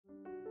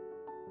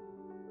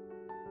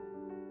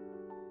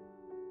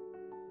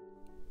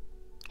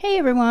Hey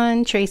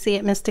everyone, Tracy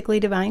at Mystically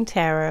Divine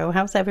Tarot.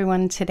 How's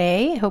everyone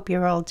today? I hope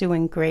you're all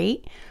doing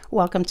great.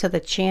 Welcome to the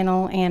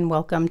channel and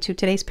welcome to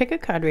today's pick a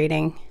card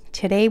reading.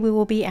 Today we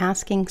will be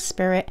asking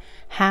Spirit,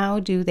 how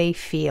do they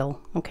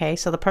feel? Okay,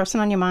 so the person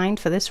on your mind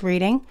for this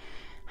reading,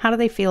 how do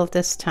they feel at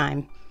this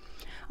time?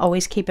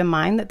 Always keep in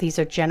mind that these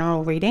are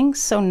general readings,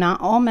 so not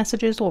all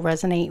messages will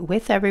resonate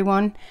with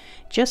everyone.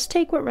 Just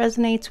take what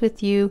resonates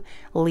with you,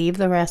 leave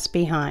the rest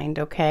behind,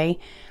 okay?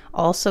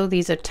 Also,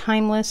 these are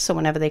timeless, so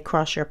whenever they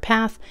cross your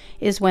path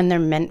is when they're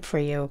meant for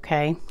you,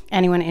 okay?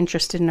 Anyone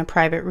interested in a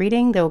private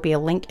reading, there will be a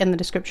link in the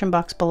description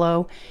box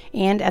below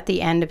and at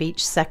the end of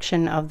each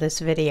section of this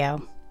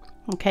video.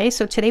 Okay,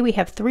 so today we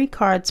have 3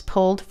 cards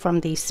pulled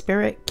from the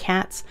Spirit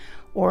Cats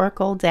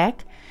Oracle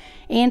deck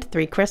and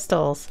 3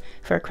 crystals.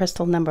 For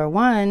crystal number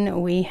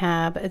 1, we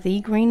have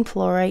the green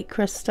fluorite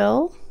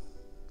crystal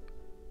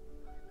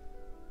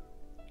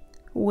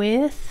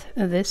with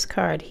this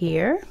card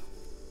here.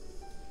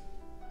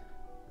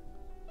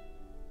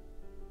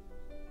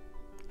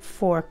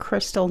 For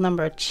crystal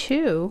number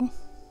 2,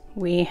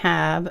 we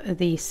have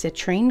the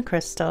citrine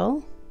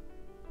crystal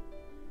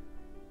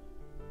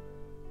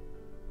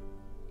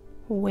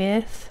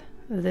with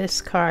this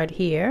card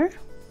here.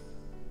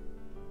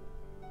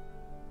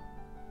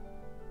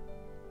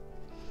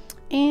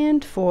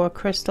 And for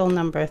crystal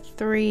number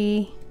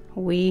 3,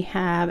 we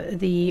have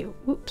the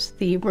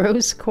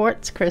rose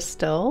quartz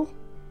crystal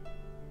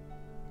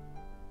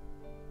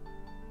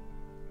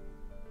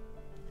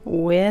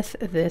with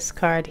this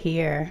card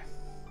here.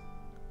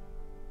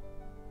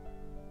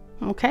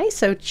 Okay,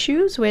 so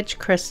choose which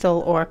crystal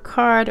or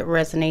card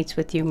resonates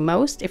with you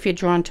most. If you're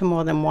drawn to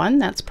more than one,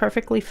 that's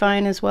perfectly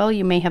fine as well.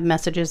 You may have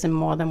messages in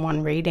more than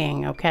one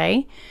reading,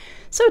 okay?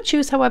 So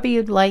choose however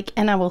you'd like,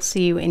 and I will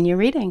see you in your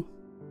reading.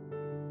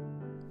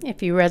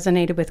 If you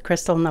resonated with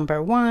crystal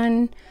number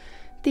 1,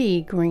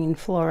 the green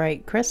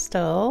fluorite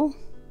crystal,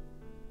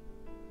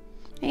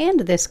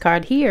 and this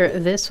card here,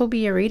 this will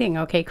be your reading,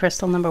 okay,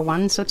 crystal number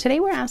 1. So today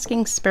we're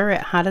asking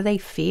Spirit, how do they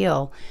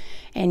feel?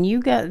 And you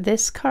got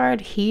this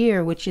card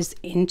here, which is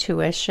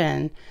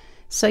intuition.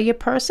 So your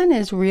person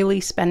is really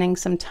spending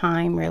some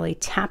time really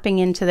tapping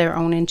into their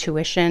own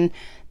intuition.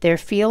 They're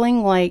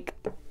feeling like,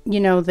 you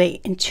know, they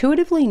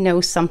intuitively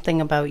know something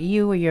about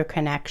you or your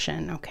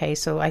connection. Okay,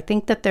 so I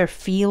think that they're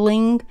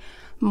feeling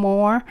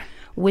more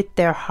with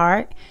their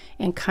heart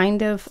and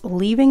kind of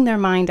leaving their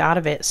mind out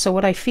of it. So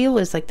what I feel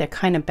is like they're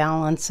kind of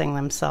balancing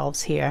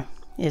themselves here,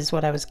 is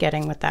what I was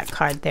getting with that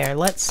card there.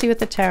 Let's see what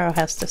the tarot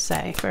has to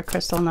say for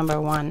crystal number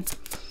 1.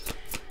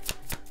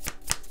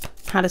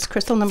 How does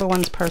crystal number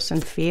 1's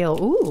person feel?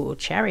 Ooh,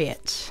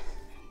 Chariot.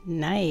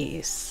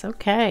 Nice.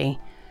 Okay.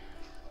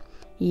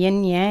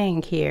 Yin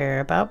yang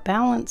here. About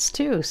balance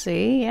too.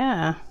 See?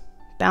 Yeah.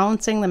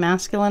 Balancing the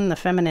masculine, the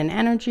feminine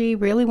energy.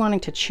 Really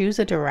wanting to choose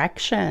a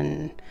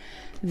direction.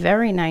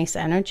 Very nice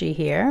energy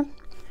here.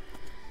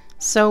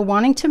 So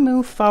wanting to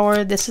move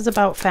forward. This is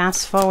about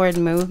fast forward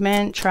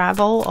movement.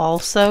 Travel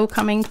also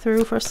coming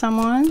through for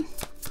someone.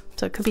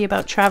 So it could be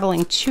about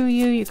traveling to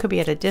you. You could be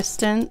at a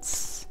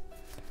distance.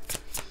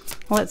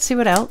 Let's see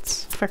what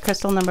else for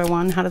crystal number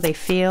 1. How do they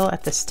feel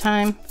at this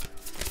time?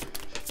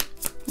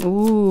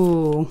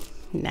 Ooh,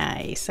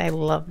 nice. I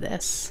love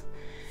this.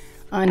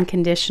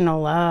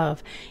 Unconditional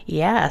love.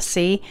 Yeah,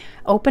 see?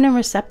 Open and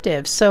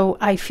receptive. So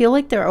I feel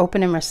like they're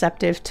open and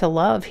receptive to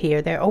love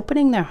here. They're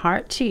opening their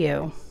heart to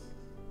you.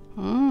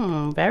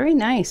 Very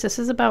nice. This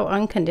is about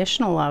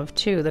unconditional love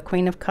too. The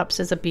Queen of Cups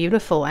is a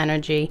beautiful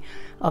energy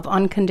of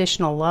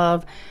unconditional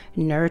love,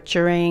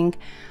 nurturing,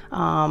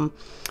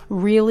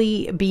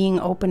 really being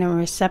open and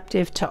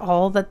receptive to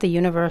all that the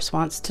universe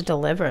wants to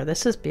deliver.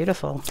 This is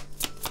beautiful.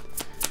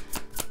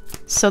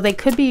 So they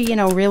could be, you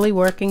know, really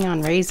working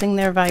on raising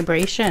their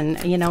vibration,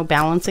 you know,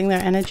 balancing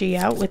their energy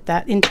out with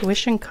that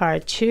intuition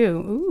card too.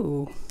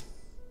 Ooh.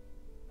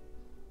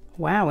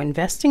 Wow,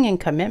 investing in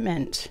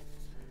commitment.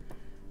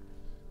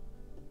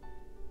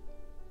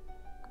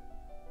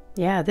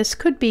 Yeah, this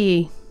could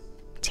be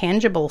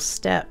tangible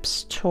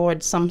steps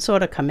towards some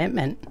sort of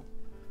commitment.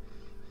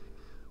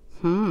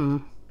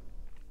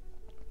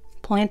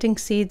 Planting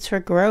seeds for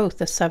growth,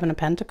 the 7 of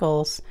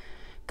Pentacles.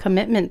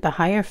 Commitment, the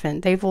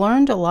Hierophant. They've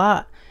learned a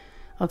lot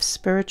of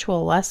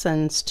spiritual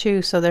lessons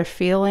too, so they're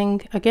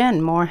feeling,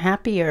 again, more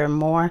happier,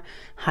 more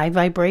high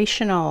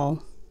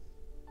vibrational.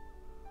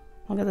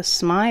 Look at the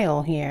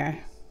smile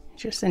here.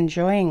 Just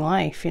enjoying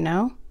life, you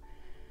know?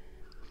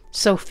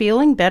 So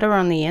feeling better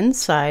on the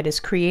inside is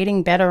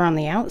creating better on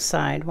the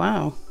outside.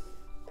 Wow.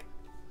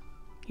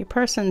 Your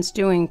person's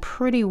doing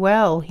pretty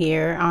well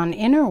here on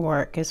inner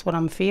work is what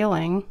I'm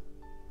feeling.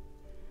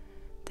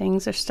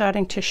 Things are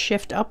starting to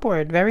shift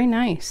upward. Very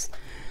nice.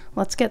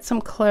 Let's get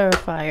some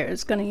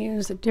clarifiers. Going to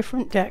use a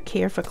different deck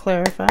here for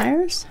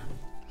clarifiers.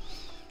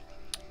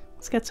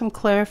 Let's get some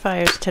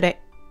clarifiers today.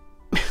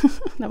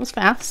 That was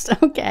fast.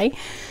 Okay.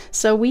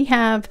 So we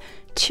have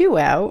 2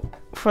 out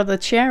for the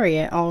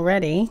Chariot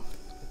already.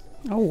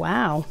 Oh,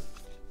 wow.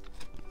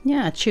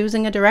 Yeah,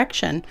 choosing a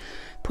direction.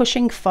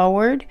 pushing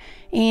forward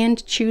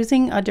and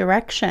choosing a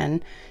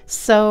direction.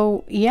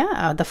 So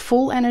yeah, the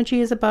full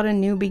energy is about a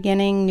new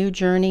beginning, new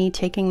journey,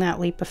 taking that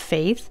leap of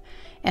faith.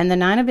 And the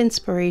Nine of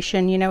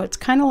Inspiration, you know, it's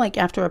kind of like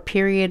after a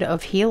period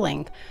of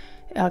healing,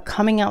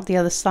 coming out the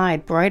other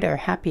side brighter,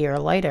 happier,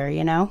 lighter,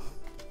 you know.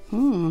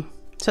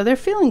 So they're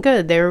feeling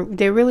good. They're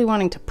really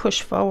wanting to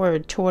push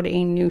forward toward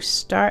a new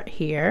start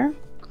here.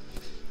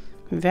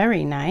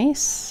 Very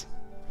nice.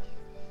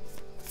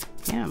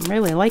 Yeah, I'm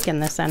really liking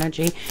this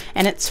energy.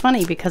 And it's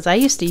funny because I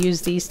used to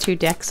use these two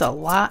decks a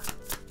lot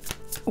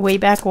way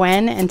back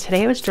when, and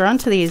today I was drawn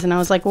to these and I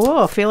was like,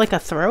 whoa, I feel like a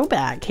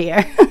throwback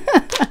here.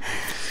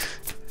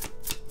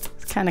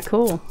 It's kind of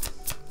cool.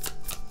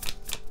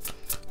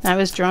 I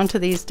was drawn to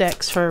these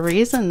decks for a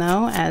reason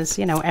though, as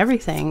you know,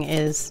 everything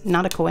is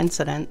not a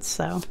coincidence.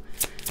 So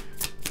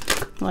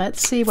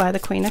let's see why the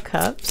Queen of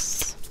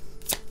Cups.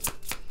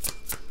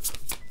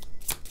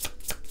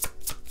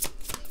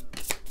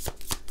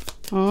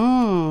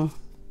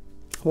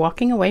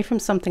 Walking away from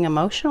something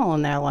emotional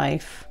in their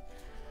life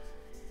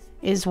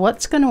is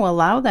what's going to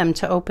allow them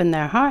to open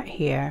their heart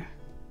here.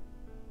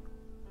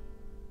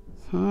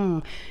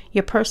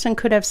 Your person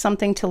could have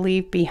something to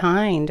leave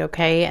behind,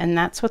 okay? And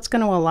that's what's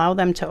going to allow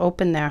them to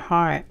open their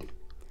heart.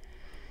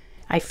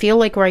 I feel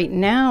like right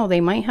now they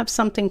might have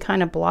something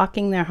kind of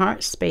blocking their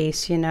heart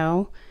space, you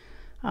know?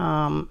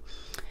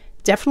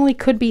 Definitely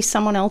could be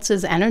someone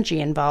else's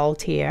energy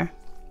involved here,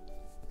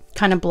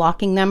 kind of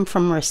blocking them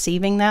from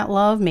receiving that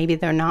love. Maybe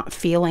they're not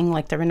feeling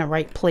like they're in the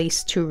right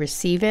place to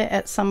receive it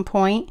at some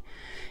point.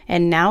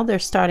 And now they're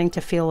starting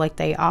to feel like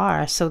they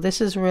are. So this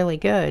is really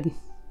good.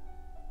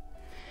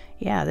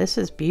 Yeah, this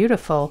is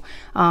beautiful.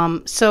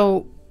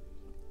 So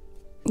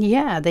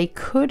yeah, they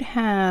could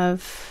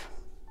have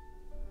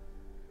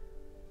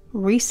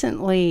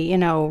recently, you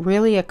know,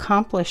 really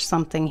accomplished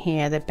something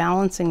here. They're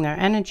balancing their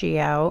energy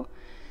out,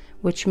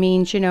 which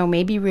means, you know,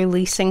 maybe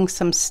releasing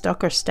some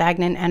stuck or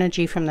stagnant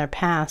energy from their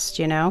past,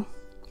 you know.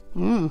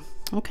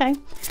 Okay.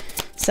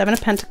 Seven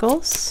of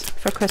Pentacles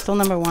for crystal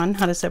number 1.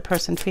 How does that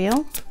person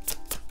feel?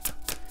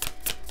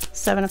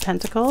 Seven of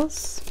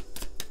Pentacles.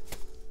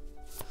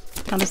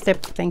 How does their,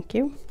 thank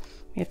you.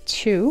 We have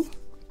 2.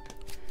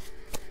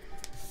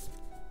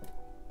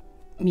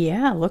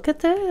 Yeah, look at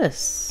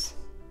this.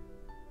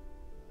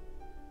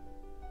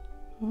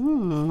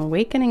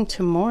 Awakening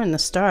to more in the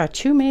star.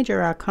 2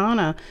 major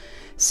arcana.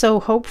 So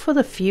hope for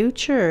the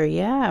future.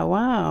 Yeah,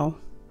 wow.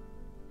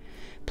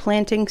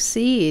 Planting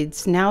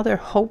seeds. Now they're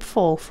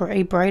hopeful for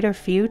a brighter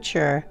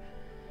future.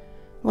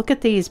 Look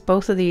at these.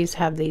 Both of these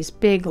have these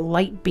big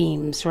light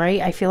beams,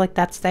 right? I feel like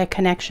that's their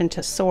connection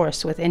to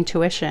source with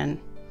intuition.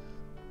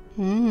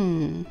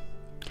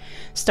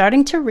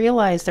 Starting to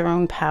realize their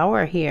own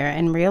power here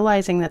and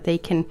realizing that they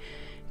can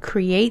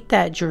create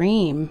that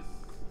dream.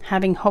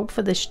 Having hope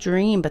for this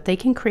dream, but they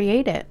can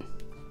create it.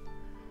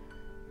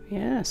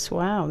 Yes,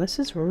 wow, this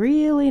is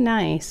really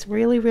nice.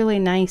 Really, really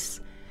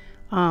nice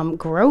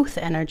growth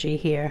energy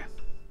here.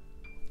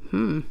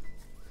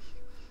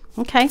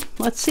 Okay,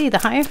 let's see the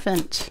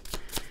Hierophant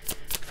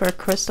for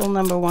crystal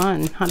number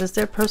 1. How does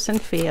their person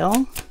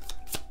feel?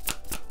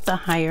 The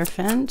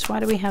Hierophant. Why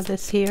do we have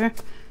this here?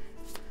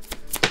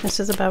 This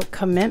is about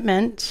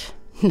commitment.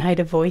 Knight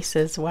of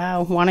Voices.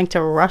 Wow, wanting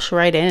to rush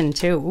right in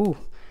too. Ooh.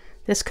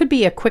 This could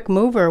be a quick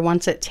mover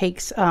once it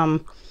takes,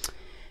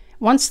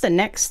 once the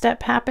next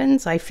step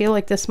happens. I feel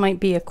like this might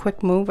be a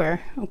quick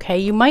mover. Okay,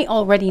 you might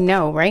already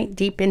know, right?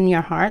 Deep in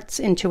your heart's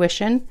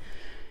intuition,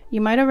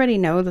 you might already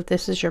know that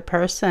this is your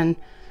person.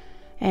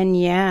 And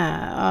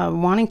yeah,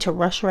 wanting to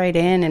rush right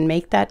in and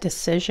make that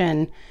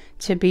decision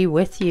to be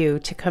with you,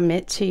 to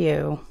commit to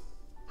you.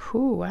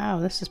 Whew, wow,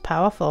 this is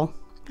powerful.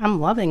 I'm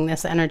loving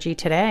this energy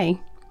today.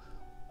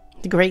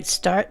 A great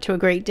start to a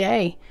great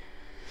day.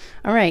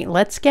 All right,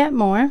 let's get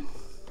more.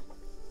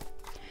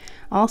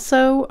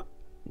 Also,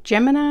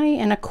 Gemini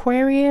and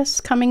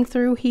Aquarius coming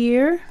through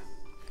here.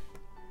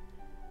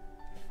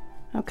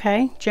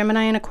 Okay,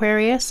 Gemini and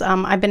Aquarius.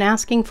 I've been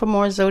asking for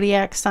more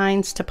zodiac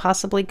signs to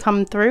possibly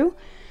come through.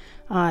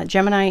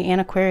 Gemini and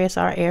Aquarius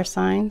are air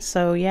signs.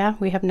 So yeah,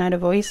 we have Knight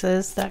of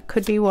Voices. That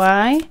could be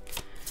why.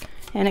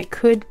 And it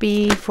could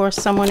be for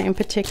someone in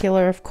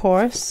particular, of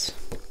course.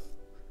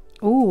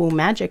 Ooh,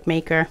 Magic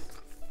Maker.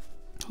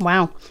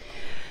 Wow.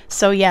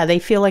 So yeah, they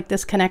feel like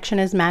this connection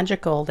is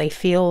magical. They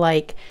feel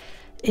like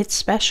it's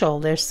special.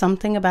 There's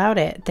something about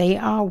it. They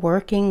are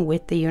working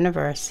with the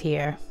universe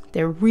here.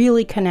 They're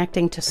really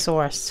connecting to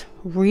source.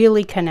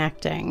 Really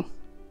connecting.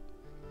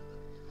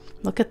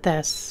 Look at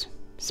this.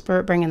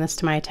 Spirit bringing this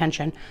to my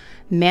attention.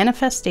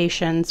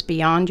 Manifestations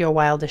beyond your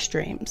wildest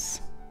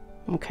dreams.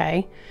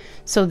 Okay.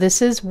 So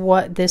this is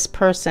what this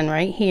person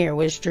right here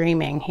was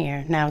dreaming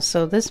here. Now,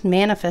 so this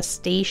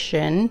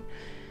manifestation,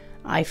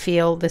 I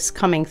feel this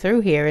coming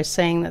through here is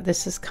saying that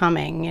this is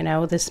coming, you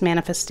know, this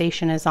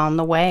manifestation is on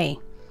the way.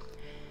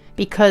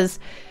 Because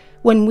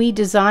when we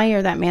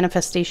desire that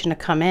manifestation to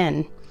come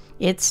in,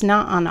 it's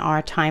not on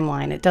our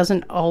timeline. It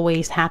doesn't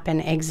always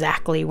happen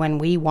exactly when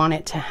we want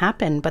it to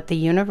happen, but the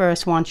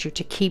universe wants you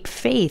to keep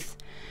faith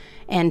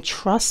and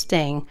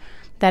trusting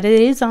that it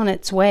is on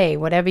its way.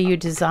 Whatever you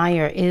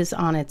desire is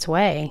on its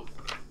way.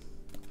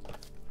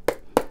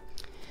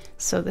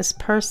 So this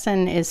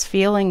person is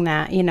feeling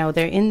that, you know,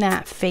 they're in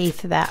that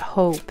faith, that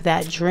hope,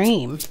 that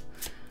dream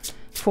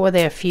for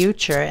their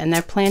future, and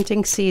they're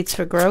planting seeds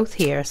for growth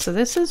here. So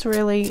this is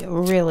really,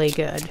 really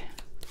good.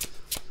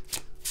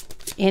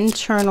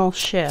 Internal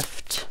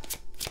shift,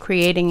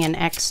 creating an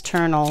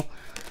external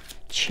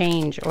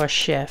change or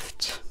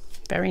shift.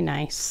 Very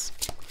nice.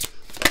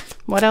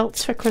 What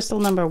else for crystal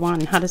number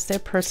 1? How does their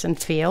person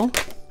feel?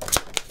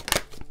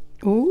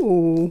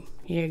 Ooh,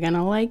 you're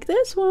gonna like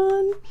this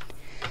one.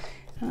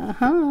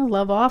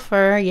 Love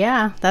offer.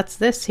 Yeah, that's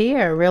this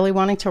here. Really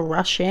wanting to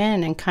rush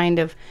in and kind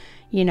of,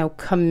 you know,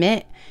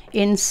 commit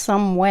in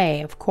some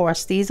way. Of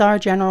course, these are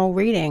general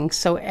readings,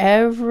 so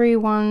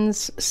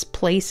everyone's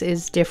place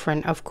is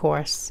different, of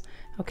course.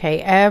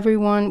 Okay,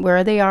 everyone,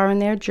 where they are in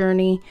their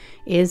journey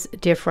is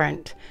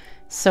different.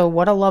 So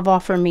what a love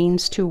offer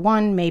means to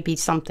one may be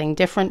something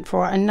different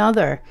for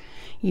another.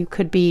 You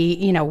could be,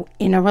 you know,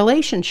 in a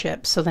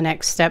relationship, so the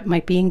next step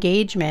might be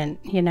engagement,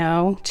 you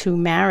know, to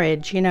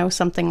marriage, you know,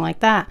 something like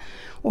that.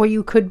 Or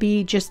you could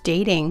be just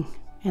dating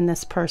and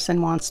this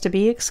person wants to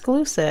be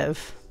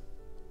exclusive.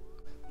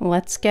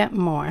 Let's get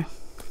more.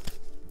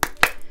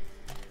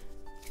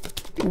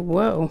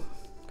 Whoa,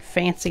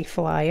 fancy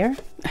flyer.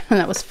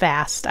 That was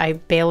fast. I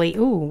barely,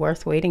 ooh,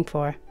 worth waiting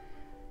for.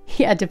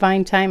 Yeah,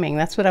 divine timing.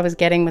 That's what I was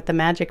getting with the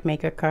Magic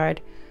Maker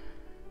card.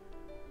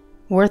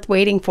 Worth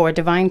waiting for,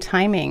 divine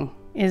timing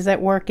is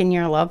at work in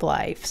your love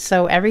life.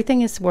 So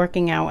everything is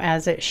working out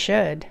as it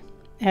should.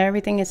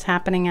 Everything is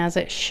happening as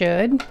it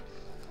should.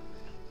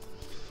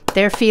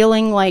 They're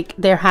feeling like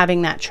they're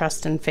having that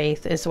trust and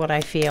faith is what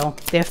I feel.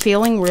 They're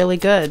feeling really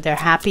good. They're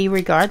happy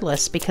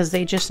regardless because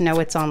they just know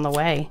it's on the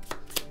way.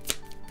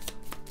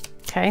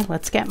 Okay,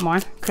 let's get more.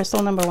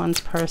 Crystal number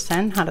 1's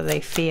person. How do they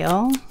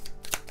feel?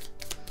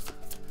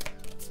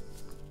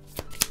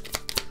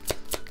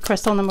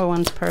 Crystal number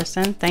 1's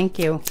person. Thank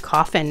you.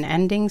 Coffin,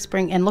 ending,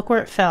 spring. And look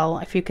where it fell.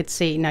 If you could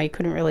see. Now you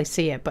couldn't really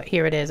see it, but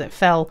here it is. It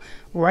fell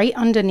right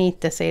underneath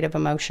this 8 of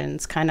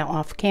emotions. Kind of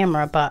off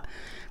camera, but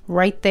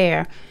right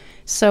there.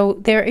 So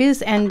there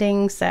is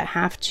endings that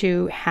have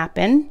to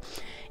happen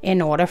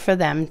in order for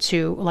them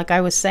to, like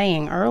I was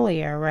saying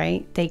earlier,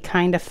 right? They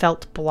kind of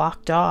felt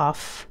blocked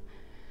off.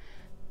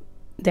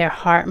 Their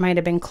heart might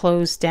have been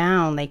closed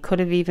down. They could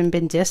have even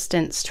been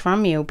distanced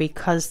from you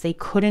because they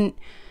couldn't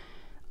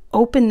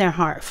open their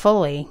heart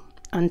fully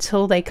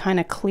until they kind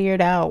of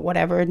cleared out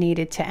whatever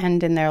needed to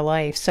end in their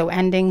life. So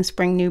endings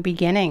bring new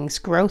beginnings,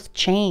 growth,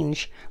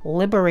 change,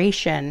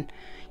 liberation,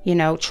 you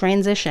know,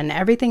 transition.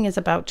 Everything is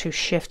about to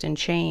shift and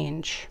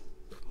change.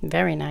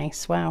 Very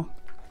nice. Wow.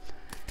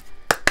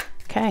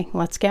 Okay,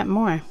 let's get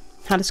more.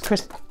 How does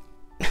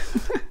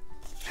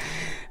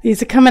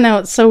These are coming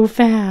out so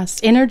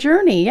fast. Inner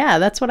journey. Yeah,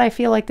 that's what I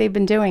feel like they've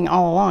been doing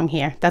all along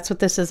here. That's what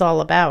this is all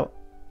about.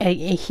 A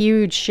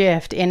huge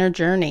shift, inner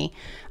journey,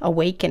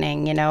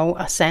 awakening, you know,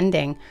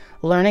 ascending,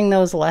 learning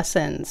those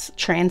lessons,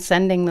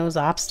 transcending those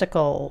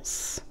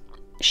obstacles,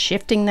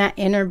 shifting that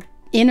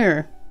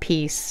inner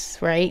peace,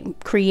 right?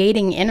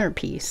 Creating inner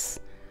peace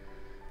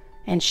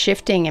and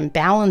shifting and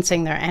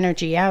balancing their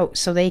energy out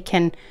so they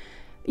can,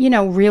 you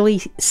know,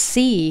 really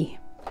see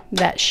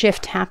that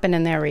shift happen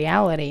in their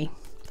reality.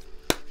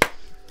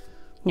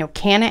 You know,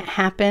 can it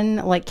happen?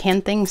 Like,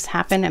 can things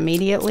happen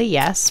immediately?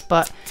 Yes,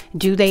 but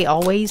do they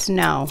always?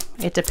 No.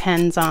 It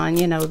depends on,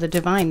 you know, the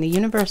divine. The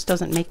universe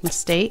doesn't make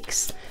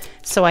mistakes.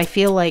 So I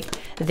feel like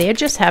they're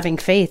just having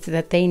faith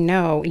that they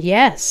know,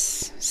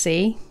 yes,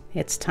 see,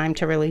 it's time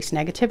to release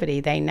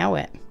negativity. They know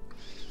it.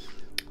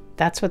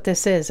 That's what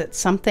this is. It's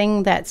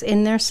something that's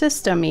in their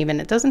system even.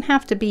 It doesn't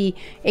have to be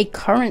a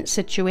current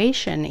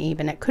situation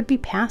even. It could be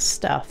past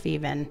stuff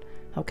even,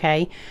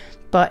 okay?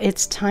 But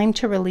it's time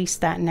to release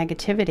that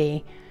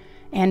negativity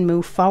and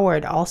move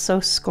forward. Also,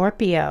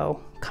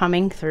 Scorpio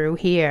coming through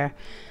here.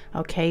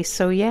 Okay,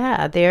 so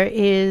yeah, there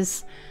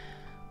is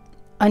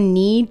a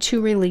need to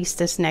release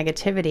this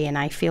negativity, and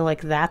I feel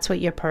like that's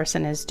what your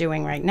person is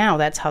doing right now.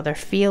 That's how they're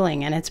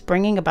feeling, and it's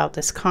bringing about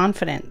this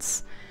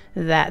confidence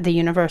that the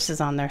universe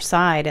is on their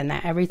side and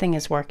that everything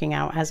is working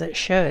out as it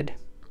should.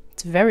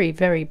 It's very,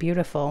 very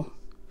beautiful.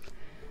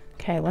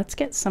 Okay, let's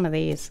get some of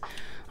these.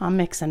 I'm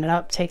mixing it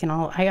up, taking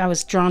all, I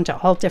was drawn to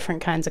all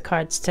different kinds of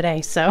cards today,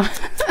 so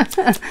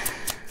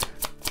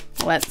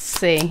let's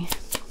see.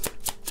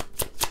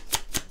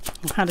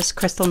 How does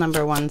crystal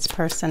number 1's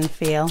person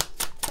feel?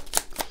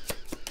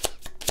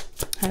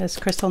 How does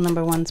crystal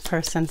number 1's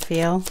person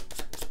feel?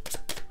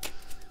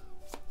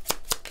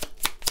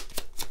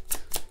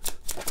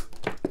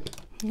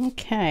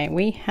 Okay,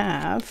 we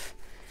have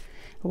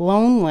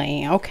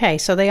lonely. Okay,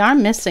 so they are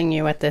missing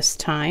you at this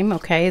time.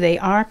 Okay, they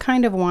are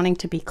kind of wanting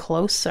to be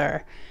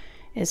closer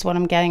is what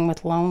I'm getting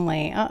with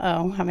lonely.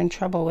 Uh-oh, having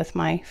trouble with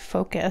my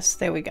focus.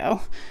 There we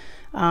go.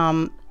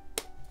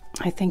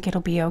 I think it'll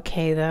be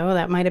okay though.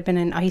 That might have been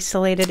an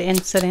isolated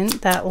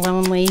incident, that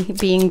lonely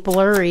being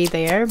blurry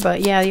there.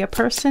 But yeah, your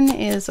person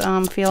is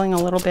feeling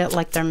a little bit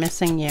like they're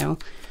missing you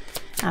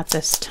at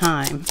this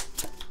time.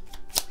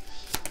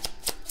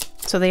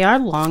 So they are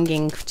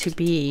longing to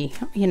be,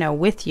 you know,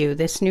 with you,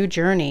 this new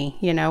journey,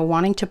 you know,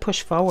 wanting to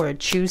push forward,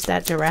 choose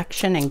that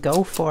direction and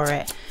go for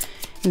it.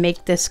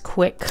 Make this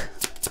quick,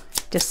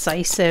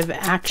 decisive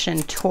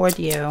action toward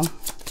you.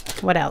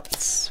 What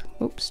else?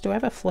 Oops, do I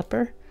have a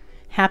flipper?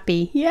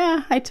 Happy.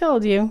 Yeah, I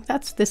told you.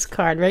 That's this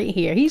card right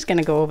here. He's going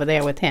to go over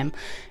there with him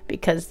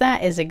because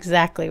that is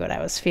exactly what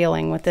I was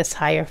feeling with this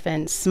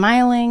Hierophant.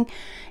 Smiling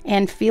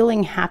and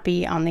feeling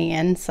happy on the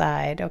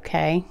inside,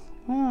 okay?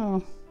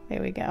 Oh,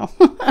 there we go.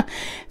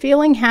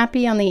 Feeling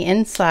happy on the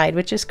inside,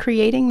 which is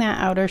creating that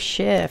outer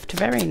shift.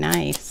 Very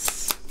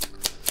nice.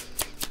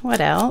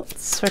 What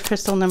else for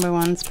crystal number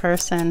one's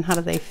person? How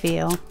do they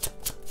feel?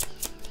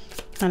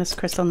 How does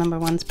crystal number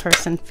one's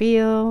person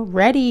feel?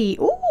 Ready.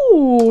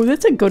 Ooh,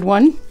 that's a good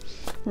one.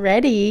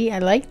 Ready. I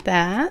like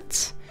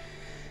that.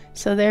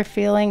 So they're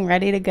feeling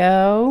ready to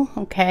go.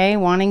 Okay,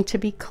 wanting to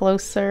be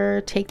closer,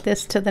 take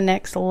this to the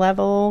next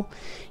level.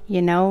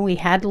 You know, we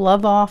had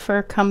love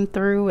offer come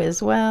through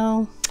as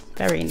well.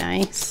 Very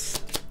nice.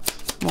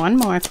 One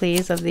more,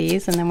 please, of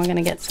these, and then we're going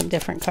to get some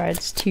different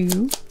cards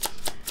too.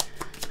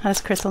 How does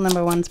crystal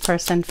number one's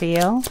person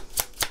feel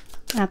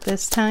at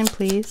this time,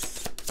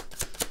 please?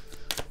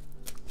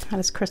 How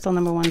does crystal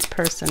number one's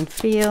person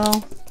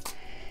feel?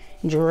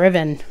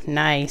 Driven.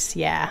 Nice.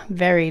 Yeah.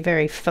 Very,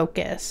 very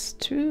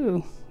focused.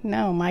 Ooh.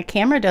 No, my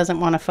camera doesn't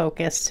want to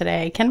focus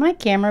today. Can my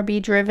camera be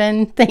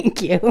driven?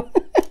 Thank you.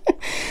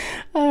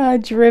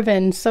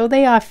 Driven. So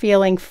they are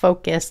feeling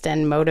focused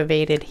and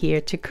motivated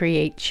here to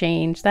create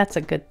change. That's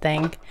a good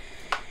thing.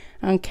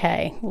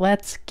 Okay.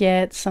 Let's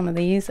get some of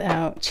these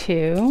out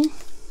too.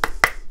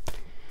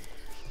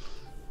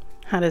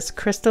 How does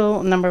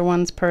crystal number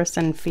one's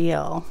person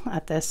feel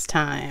at this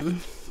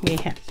time? We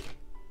have,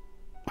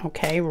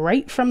 okay,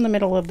 right from the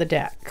middle of the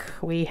deck,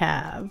 we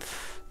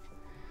have,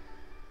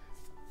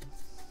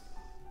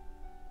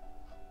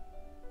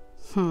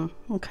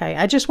 okay.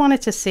 I just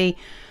wanted to see,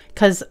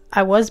 because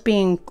I was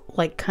being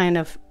like kind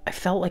of, I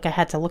felt like I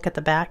had to look at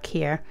the back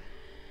here.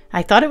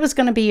 I thought it was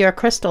going to be your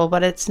crystal,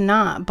 but it's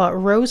not. But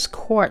rose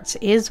quartz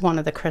is one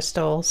of the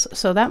crystals.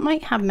 So that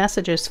might have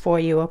messages for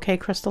you, okay,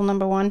 crystal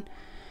number one?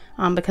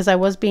 Because I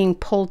was being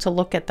pulled to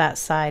look at that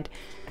side.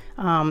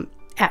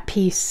 At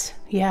peace.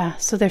 Yeah,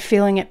 so they're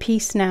feeling at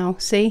peace now.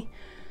 See?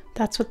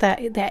 That's what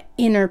that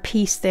inner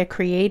peace they're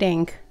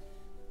creating.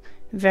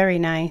 Very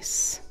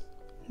nice.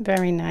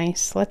 Very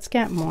nice. Let's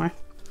get more.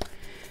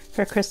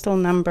 For crystal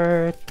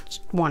number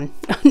one.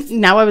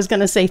 Now I was going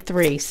to say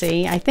 3.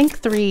 See? I think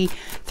 3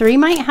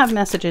 might have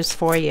messages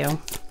for you.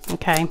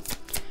 Okay?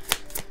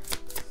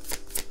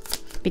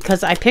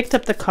 Because I picked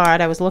up the card,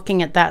 I was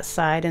looking at that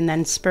side, and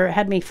then Spirit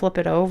had me flip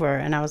it over,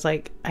 and I was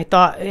like, I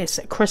thought it's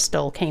a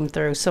crystal came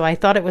through, so I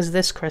thought it was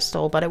this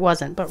crystal, but it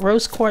wasn't. But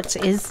rose quartz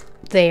is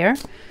there.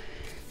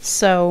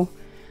 So,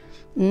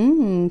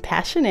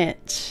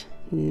 passionate.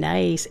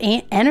 Nice.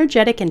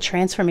 Energetic and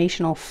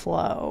transformational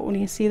flow. Do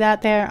you see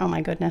that there? Oh my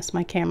goodness,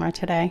 my camera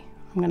today.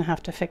 I'm going to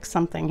have to fix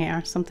something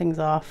here. Something's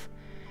off.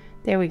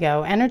 There we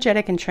go.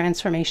 Energetic and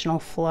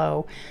transformational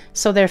flow.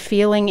 So they're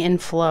feeling in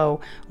flow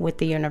with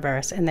the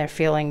universe, and they're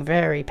feeling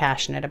very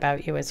passionate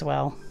about you as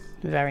well.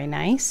 Very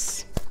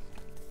nice.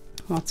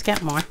 Let's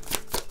get more.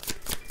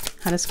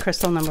 How does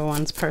crystal number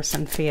one's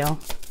person feel?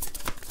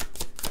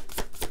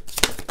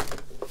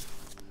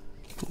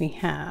 We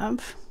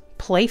have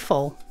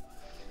playful.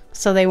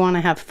 So they want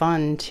to have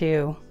fun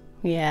too.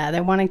 Yeah,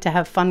 they're wanting to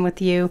have fun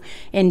with you.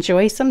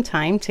 Enjoy some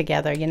time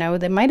together. You know,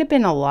 there might have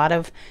been a lot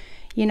of,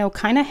 you know,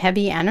 kind of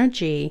heavy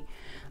energy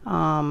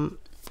in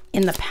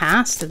the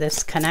past of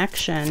this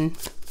connection.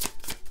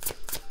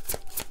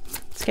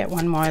 Let's get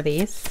one more of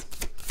these.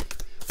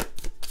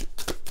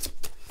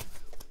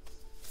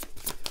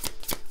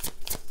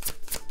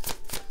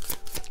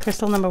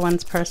 Crystal number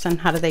one's person,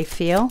 how do they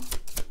feel?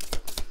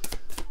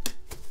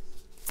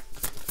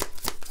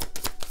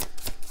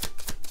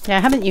 Yeah,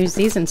 I haven't used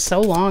these in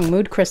so long,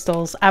 mood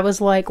crystals. I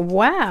was like,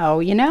 wow,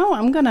 you know,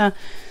 I'm gonna,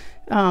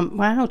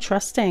 wow,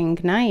 trusting,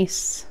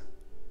 nice.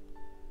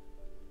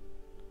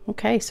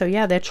 Okay, so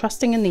yeah, they're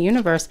trusting in the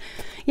universe.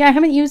 Yeah, I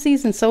haven't used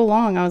these in so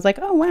long. I was like,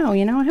 oh, wow,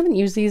 you know, I haven't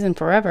used these in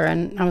forever.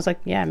 And I was like,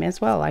 yeah, may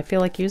as well. I feel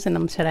like using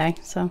them today.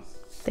 So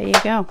there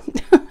you go.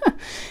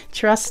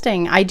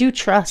 Trusting. I do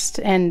trust.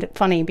 And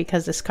funny,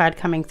 because this card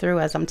coming through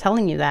as I'm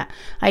telling you that,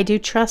 I do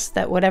trust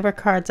that whatever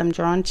cards I'm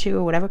drawn to,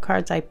 or whatever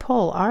cards I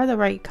pull are the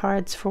right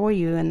cards for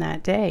you in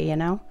that day, you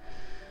know?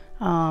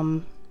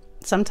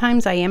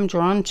 Sometimes I am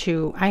drawn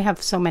to, I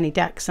have so many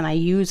decks and I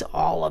use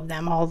all of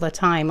them all the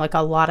time, like a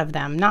lot of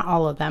them, not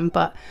all of them,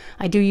 but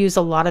I do use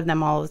a lot of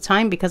them all the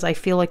time because I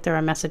feel like there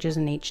are messages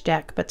in each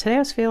deck. But today I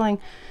was feeling,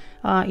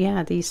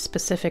 yeah, these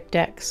specific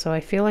decks. So I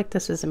feel like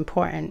this is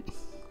important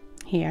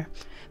here.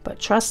 But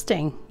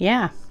trusting,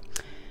 yeah,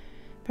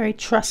 very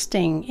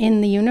trusting in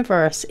the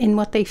universe, in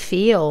what they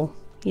feel,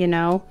 you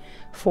know,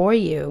 for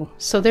you.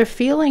 So they're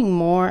feeling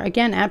more,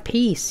 again, at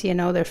peace, you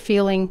know, they're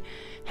feeling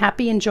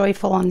happy and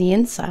joyful on the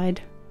inside,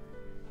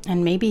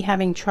 and maybe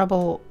having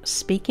trouble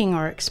speaking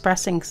or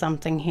expressing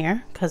something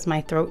here because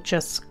my throat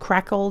just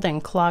crackled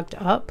and clogged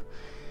up.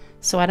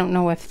 So I don't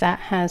know if that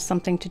has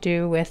something to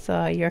do with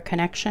your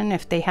connection,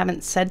 if they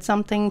haven't said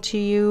something to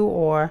you,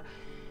 or,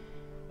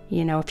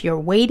 you know, if you're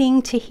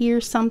waiting to hear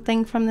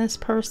something from this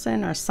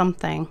person or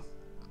something.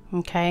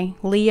 Okay,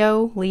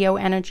 Leo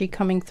energy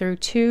coming through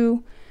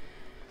too.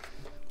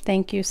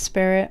 Thank you,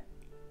 Spirit.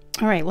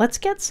 All right, let's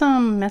get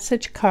some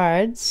message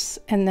cards,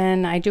 and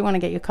then I do want to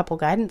get you a couple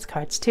guidance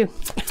cards too.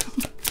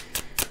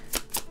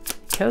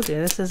 Told you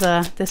this is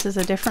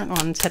a different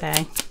one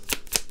today.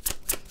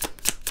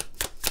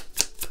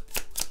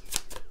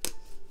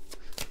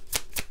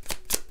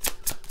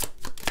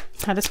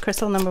 How does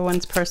crystal number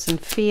one's person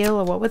feel,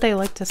 or what would they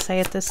like to say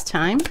at this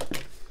time?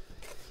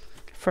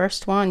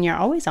 First one, you're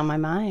always on my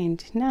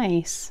mind.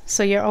 Nice.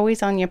 So you're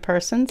always on your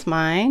person's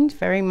mind,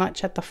 very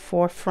much at the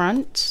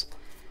forefront.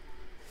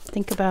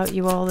 Think about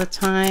you all the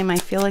time. I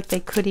feel like they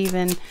could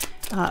even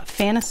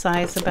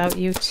fantasize about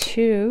you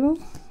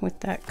too with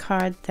that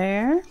card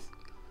there.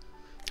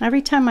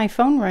 Every time my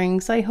phone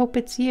rings, I hope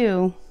it's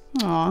you.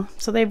 Aw,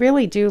 so they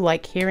really do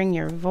like hearing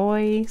your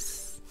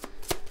voice.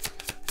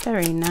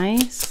 Very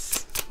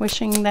nice.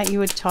 Wishing that you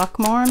would talk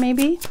more,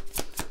 maybe.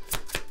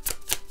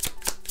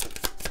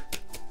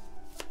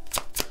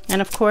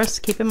 And of course,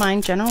 keep in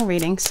mind, general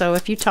reading. So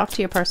if you talk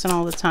to your person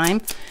all the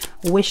time,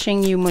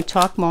 wishing you would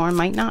talk more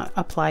might not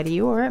apply to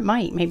you, or it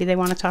might. Maybe they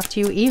want to talk to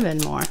you even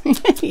more.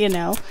 You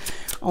know,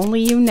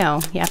 only you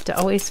know. You have to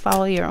always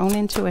follow your own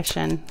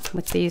intuition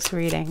with these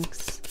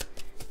readings.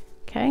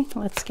 Okay,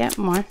 let's get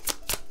more.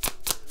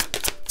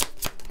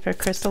 For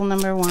crystal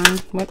number one,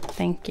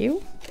 thank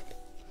you.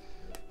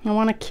 I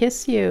want to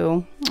kiss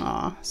you.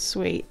 Aw,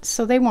 sweet.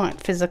 So they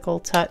want physical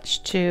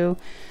touch too.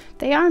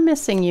 They are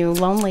missing you,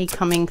 lonely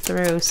coming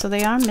through. So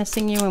they are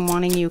missing you and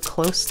wanting you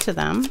close to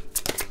them.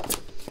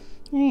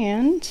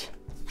 And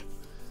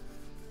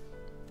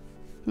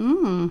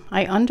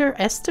I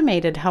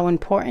underestimated how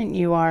important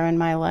you are in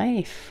my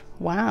life.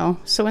 Wow.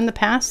 So in the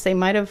past, they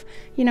might have,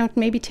 you know,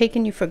 maybe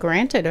taken you for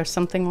granted or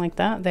something like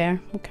that there.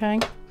 Okay.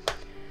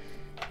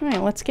 All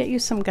right, let's get you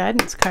some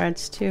guidance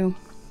cards too.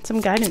 Some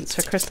guidance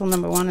for crystal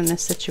number one in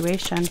this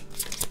situation.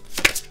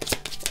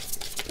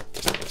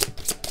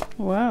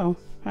 Whoa,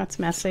 that's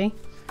messy.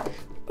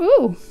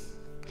 Ooh.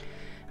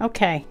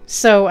 Okay,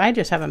 so I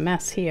just have a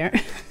mess here.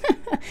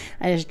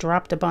 I just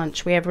dropped a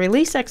bunch. We have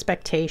release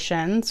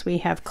expectations. We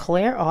have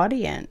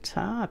clairaudient.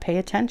 Pay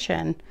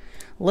attention.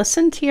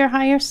 Listen to your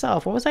higher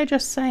self. What was I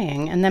just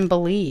saying? And then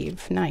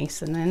believe.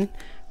 Nice. And then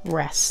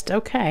rest.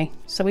 Okay,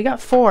 so we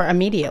got 4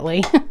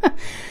 immediately.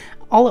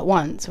 All at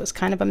once. It was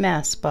kind of a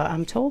mess, but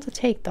I'm told to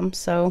take them,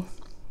 so.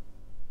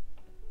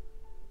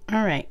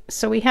 All right,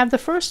 so we have the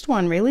first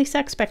one, release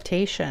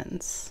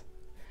expectations.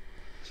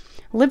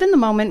 Live in the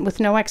moment with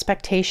no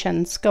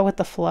expectations. Go with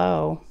the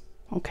flow,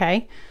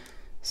 okay?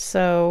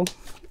 So,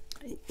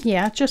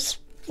 yeah, just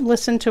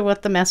listen to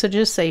what the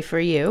messages say for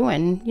you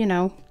and, you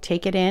know,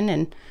 take it in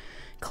and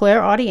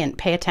clairaudient,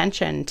 pay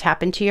attention,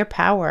 tap into your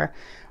power,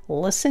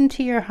 listen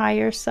to your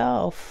higher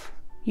self.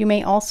 You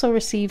may also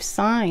receive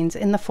signs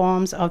in the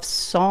forms of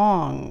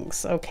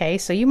songs, okay?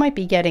 So you might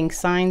be getting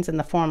signs in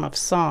the form of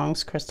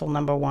songs, crystal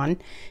number one.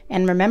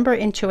 And remember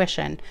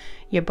intuition.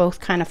 You're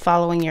both kind of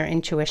following your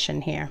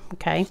intuition here,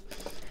 okay?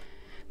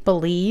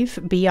 Believe,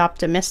 be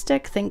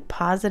optimistic, think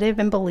positive,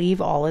 and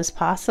believe all is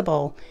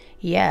possible.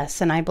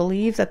 Yes, and I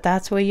believe that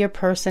that's where your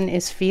person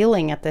is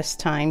feeling at this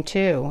time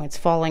too. It's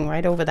falling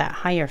right over that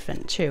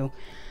Hierophant too.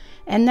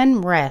 And then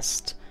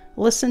rest.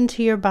 Listen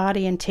to your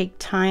body and take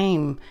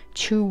time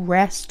to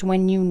rest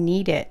when you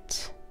need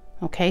it.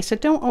 Okay, so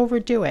don't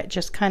overdo it.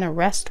 Just kind of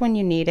rest when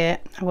you need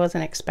it. I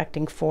wasn't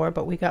expecting 4,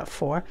 but we got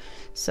 4.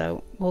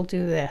 So we'll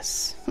do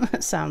this.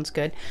 Sounds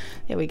good.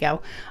 There we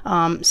go.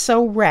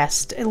 So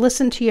rest.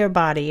 Listen to your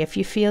body. If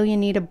you feel you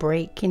need a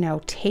break, you know,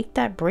 take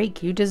that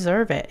break. You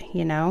deserve it,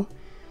 you know.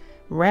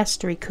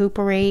 Rest,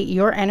 recuperate.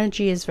 Your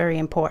energy is very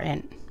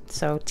important.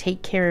 So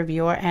take care of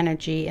your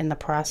energy in the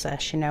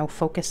process, you know,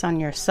 focus on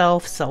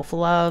yourself,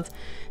 self-love,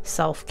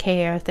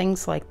 self-care,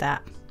 things like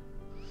that.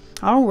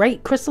 All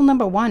right, crystal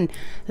number one,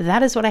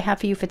 that is what I have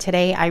for you for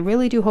today. I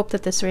really do hope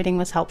that this reading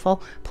was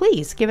helpful.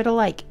 Please give it a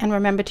like and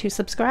remember to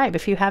subscribe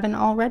if you haven't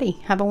already.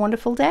 Have a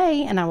wonderful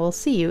day and I will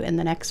see you in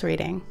the next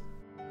reading.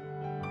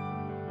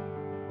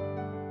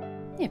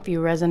 If you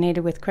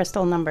resonated with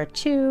crystal number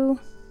 2,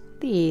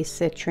 the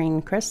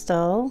citrine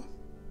crystal,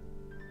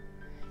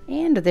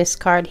 and this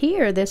card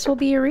here, this will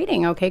be your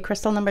reading, okay,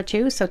 crystal number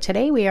 2. So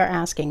today we are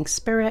asking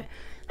Spirit,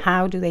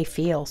 how do they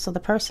feel? So the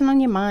person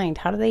on your mind,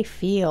 how do they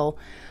feel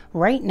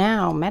right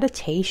now?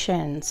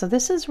 Meditation. So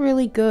this is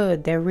really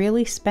good. They're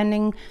really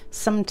spending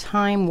some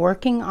time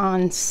working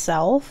on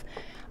self,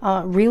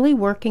 really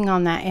working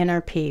on that inner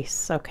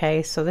peace,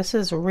 okay? So this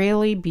is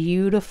really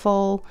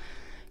beautiful,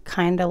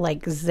 kind of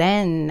like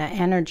Zen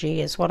energy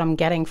is what I'm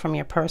getting from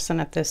your person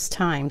at this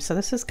time. So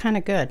this is kind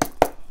of good,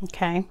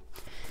 okay?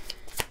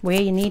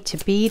 Where you need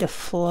to be to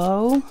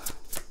flow.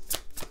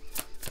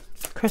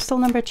 Crystal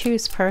number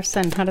 2's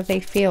person, how do they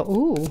feel?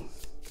 Ooh,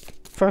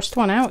 first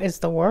one out is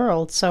the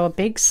World. So a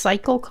big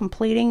cycle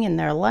completing in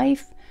their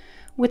life.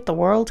 with the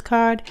World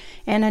card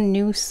and a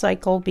new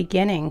cycle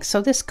beginning.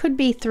 So this could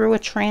be through a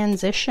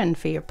transition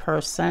for your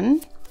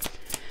person.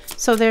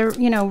 So they're,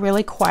 you know,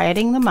 really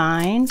quieting the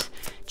mind,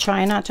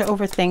 trying not to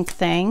overthink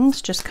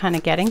things, just kind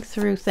of getting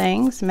through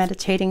things,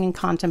 meditating and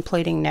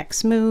contemplating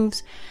next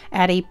moves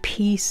at a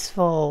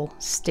peaceful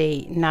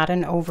state, not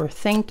an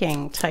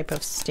overthinking type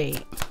of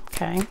state.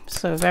 Okay,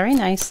 so very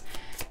nice,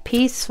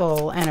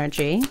 peaceful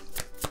energy.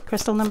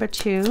 Crystal number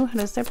 2, how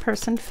does their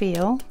person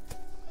feel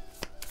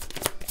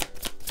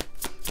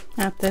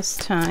at this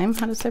time?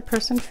 How does their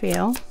person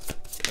feel?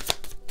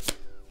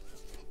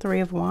 3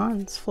 of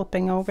Wands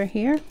flipping over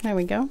here. There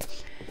we go.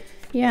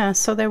 Yeah,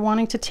 so they're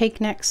wanting to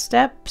take next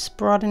steps,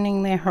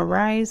 broadening their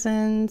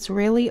horizons,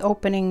 really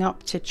opening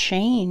up to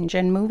change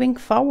and moving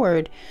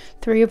forward.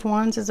 3 of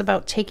Wands is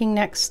about taking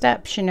next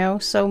steps, you know,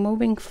 so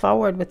moving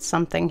forward with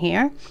something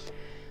here.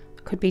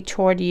 Could be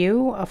toward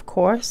you, of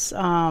course.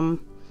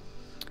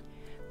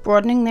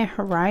 Broadening their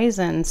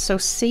horizons, so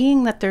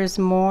seeing that there's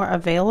more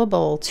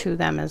available to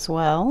them as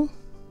well.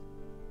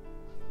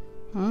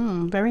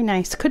 Very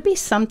nice. Could be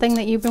something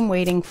that you've been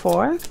waiting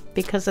for,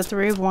 because the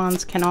 3 of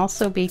Wands can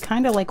also be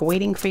kind of like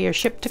waiting for your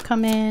ship to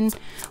come in,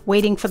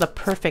 waiting for the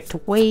perfect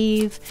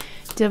wave.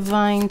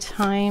 Divine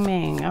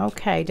timing.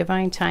 Okay,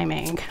 divine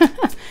timing.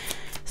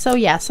 So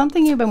yeah,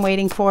 something you've been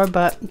waiting for,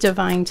 but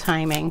divine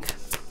timing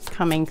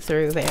coming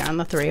through there on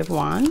the 3 of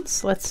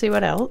Wands. Let's see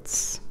what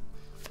else.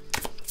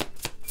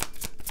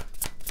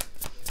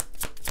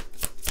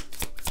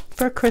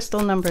 For crystal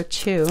number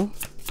 2.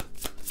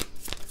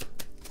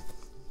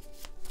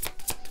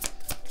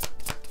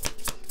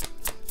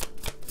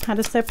 How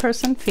does their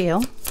person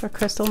feel for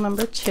crystal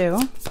number 2?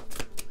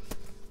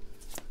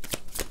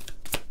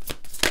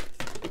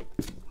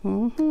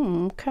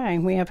 Okay,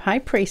 we have High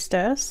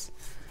Priestess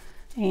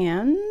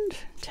and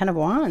 10 of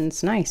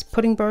Wands. Nice.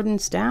 Putting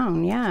burdens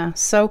down. Yeah.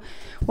 So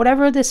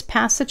whatever this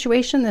past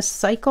situation, this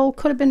cycle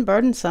could have been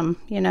burdensome,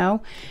 you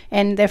know,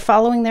 and they're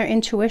following their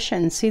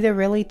intuition. See, they're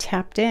really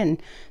tapped in.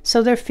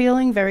 So they're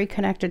feeling very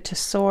connected to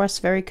source,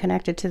 very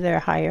connected to their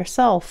higher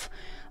self.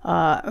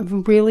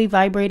 Really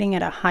vibrating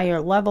at a higher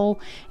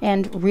level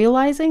and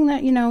realizing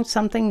that, you know,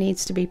 something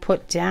needs to be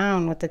put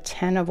down with the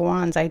 10 of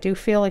Wands. I do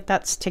feel like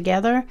that's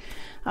together,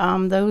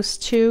 those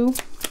two.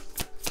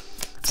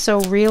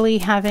 So really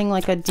having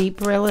like a deep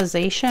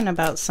realization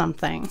about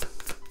something,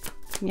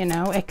 you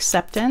know,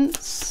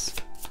 acceptance.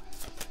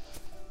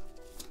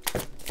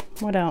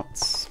 What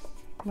else?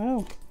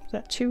 Oh, is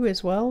that 2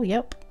 as well?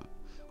 Yep.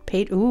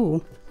 Paid.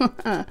 Ooh.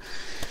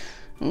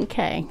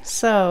 Okay,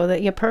 so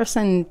that your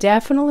person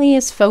definitely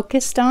is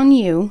focused on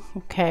you,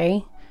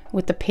 okay,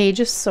 with the Page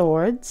of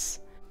Swords,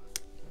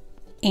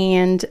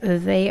 and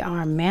they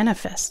are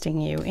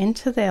manifesting you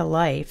into their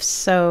life.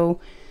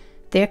 So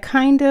they're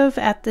kind of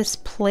at this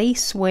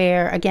place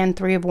where, again,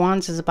 3 of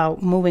Wands is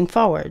about moving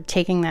forward,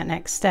 taking that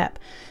next step.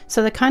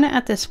 So they're kind of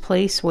at this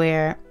place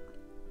where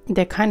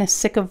they're kind of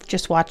sick of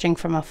just watching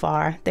from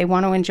afar. They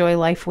want to enjoy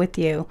life with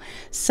you.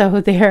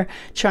 So they're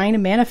trying to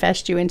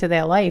manifest you into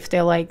their life.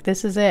 They're like,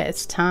 this is it.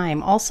 It's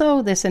time.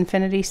 Also, this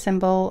infinity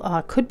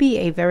symbol could be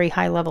a very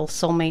high level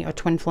soulmate or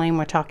twin flame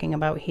we're talking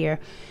about here,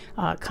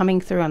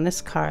 coming through on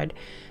this card,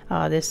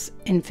 this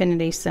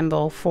infinity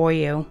symbol for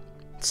you.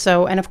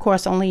 So, and of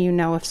course, only you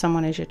know if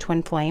someone is your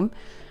twin flame.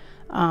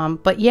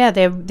 But yeah,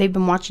 they've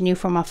been watching you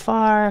from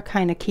afar,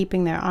 kind of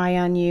keeping their eye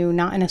on you,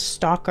 not in a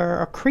stalker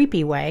or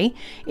creepy way.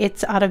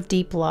 It's out of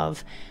deep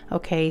love.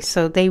 Okay,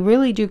 so they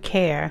really do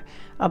care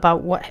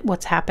about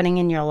what's happening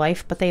in your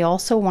life, but they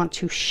also want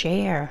to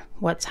share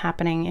what's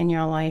happening in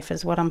your life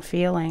is what I'm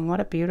feeling. What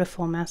a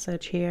beautiful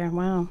message here.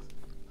 Wow.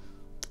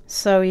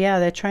 So yeah,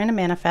 they're trying to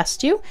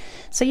manifest you.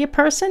 So your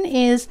person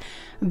is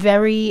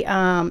very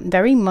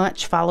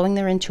much following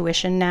their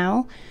intuition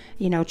now.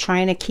 You know,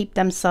 trying to keep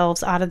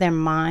themselves out of their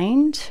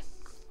mind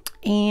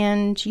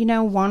and, you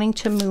know, wanting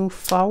to move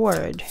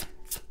forward.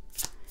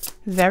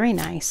 Very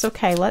nice.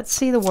 Okay, let's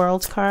see the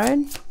World card.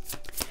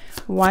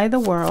 Why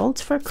the World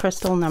for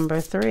crystal number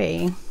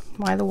 3?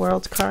 Why the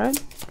World card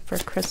for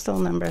crystal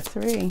number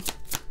 3?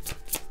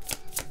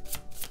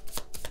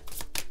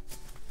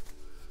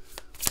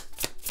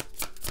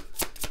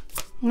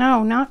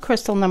 No, not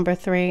crystal number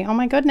 3. Oh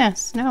my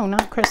goodness. No,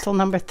 not crystal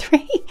number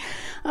 3.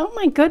 Oh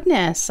my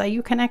goodness. Are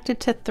you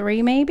connected to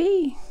 3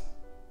 maybe?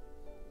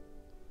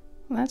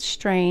 That's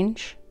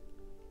strange.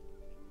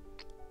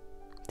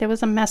 There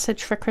was a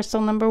message for crystal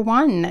number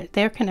 1.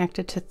 They're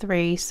connected to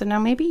 3. So now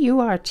maybe you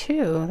are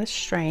too. That's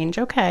strange.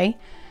 Okay.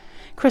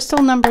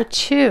 Crystal number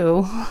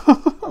 2.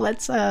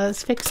 Let's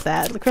fix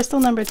that. Crystal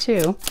number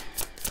 2.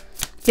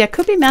 Yeah,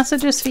 could be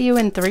messages for you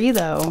in 3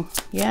 though.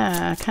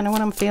 Yeah, kind of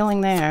what I'm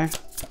feeling there.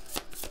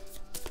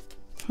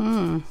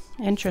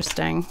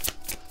 Interesting.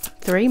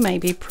 3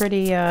 might be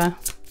pretty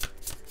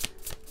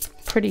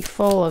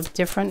full of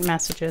different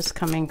messages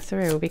coming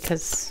through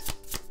because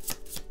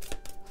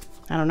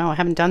I don't know, I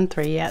haven't done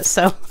 3 yet,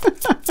 so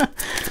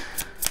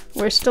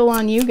we're still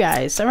on you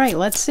guys. All right,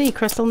 let's see.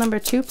 Crystal number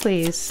 2,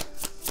 please.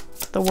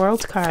 The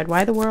World card.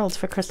 Why the World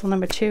for crystal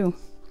number 2?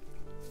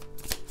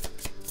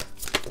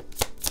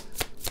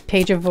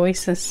 Page of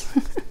Voices.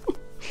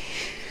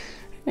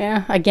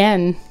 Yeah,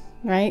 again,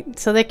 right?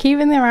 So they're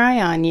keeping their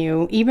eye on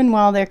you, even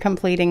while they're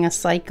completing a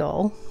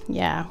cycle.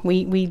 Yeah,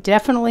 we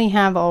definitely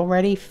have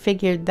already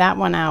figured that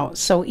one out.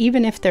 So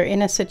even if they're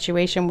in a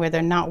situation where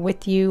they're not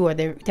with you, or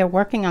they're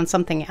working on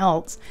something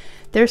else,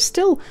 they're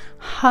still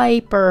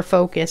hyper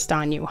focused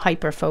on you,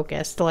 hyper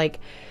focused,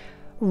 like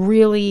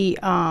really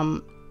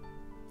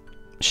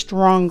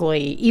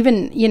strongly,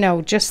 even, you know,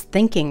 just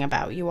thinking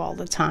about you all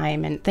the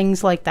time and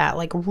things like that,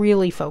 like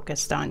really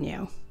focused on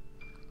you.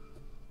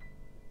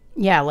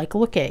 Yeah, like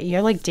look at,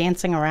 you're like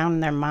dancing around in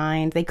their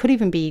mind. They could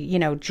even be, you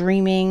know,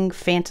 dreaming,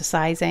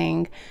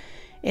 fantasizing.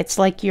 It's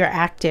like you're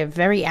active,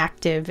 very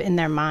active in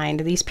their mind.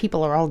 These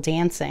people are all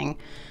dancing.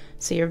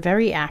 So you're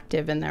very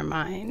active in their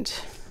mind.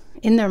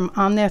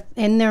 On their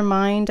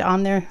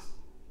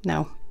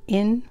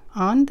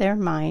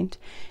mind,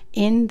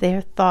 in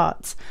their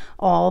thoughts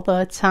all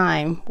the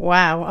time.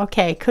 Wow.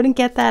 Okay. Couldn't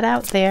get that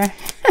out there.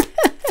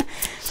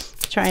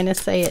 Trying to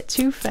say it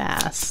too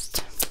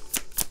fast.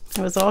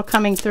 It was all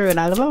coming through and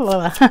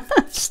I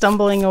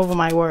stumbling over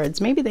my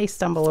words. Maybe they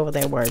stumble over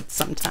their words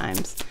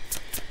sometimes.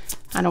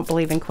 I don't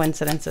believe in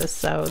coincidences,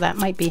 so that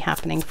might be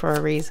happening for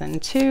a reason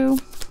too.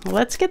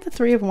 Let's get the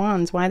Three of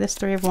Wands. Why this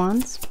Three of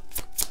Wands?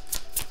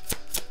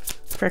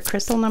 For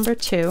crystal number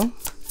 2,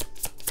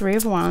 Three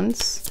of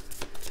Wands,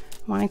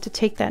 wanting to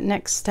take that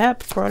next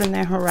step, broaden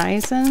their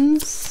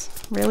horizons,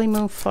 really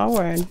move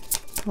forward.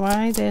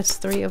 Why this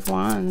Three of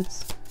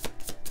Wands?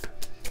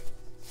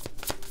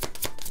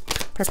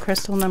 For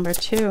crystal number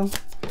 2,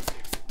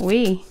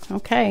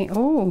 okay.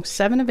 Oh,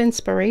 Seven of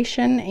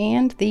Inspiration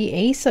and the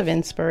Ace of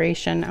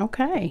Inspiration.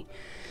 Okay,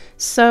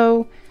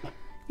 so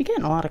you're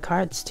getting a lot of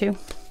cards too.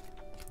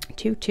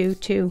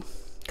 2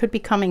 could be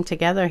coming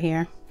together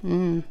here.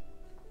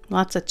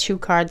 Lots of 2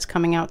 cards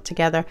coming out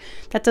together.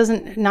 That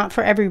doesn't, not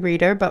for every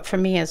reader, but for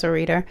me as a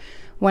reader,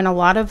 when a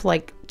lot of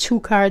like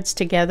 2 cards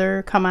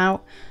together come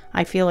out,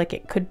 I feel like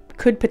it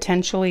could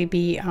potentially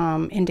be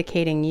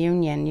indicating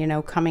union, you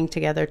know, coming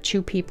together,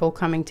 2 people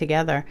coming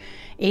together.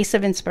 Ace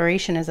of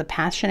Inspiration is a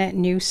passionate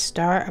new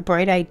start, a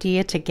bright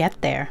idea to get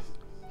there.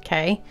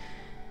 Okay,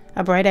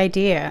 a bright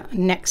idea,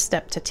 next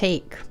step to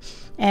take.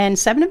 And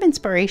Seven of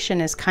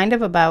Inspiration is kind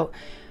of about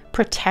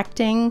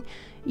protecting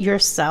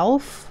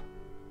yourself,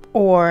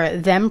 or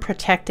them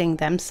protecting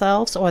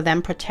themselves, or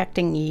them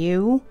protecting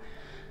you.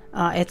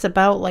 It's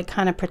about like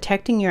kind of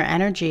protecting your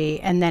energy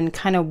and then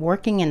kind of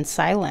working in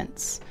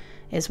silence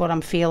is what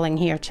I'm feeling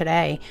here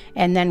today.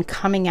 And then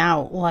coming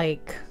out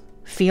like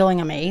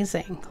feeling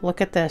amazing. Look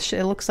at this.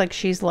 It looks like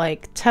she's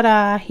like,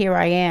 ta-da, here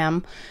I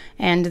am.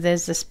 And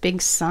there's this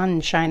big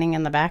sun shining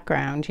in the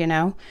background, you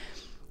know?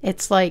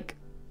 It's like,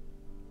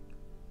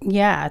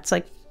 yeah, it's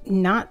like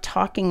not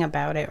talking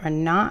about it or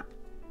not.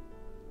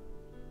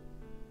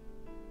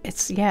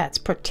 It's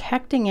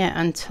protecting it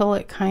until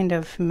it kind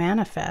of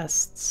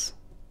manifests.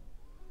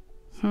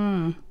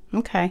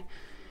 Okay.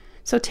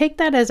 So take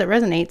that as it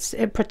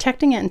resonates,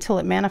 protecting it until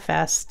it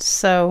manifests.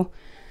 So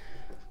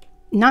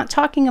not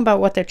talking about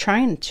what they're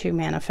trying to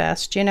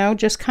manifest, you know,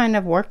 just kind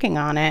of working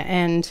on it.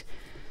 And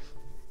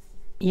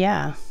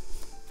yeah.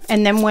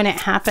 And then when it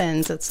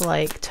happens, it's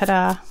like,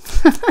 ta-da,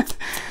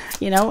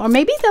 you know, or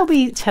maybe they'll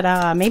be,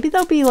 ta-da, maybe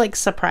they'll be like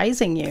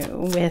surprising you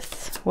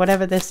with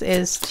whatever this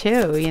is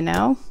too, you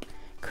know.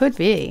 Could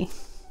be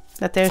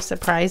that they're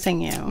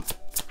surprising you.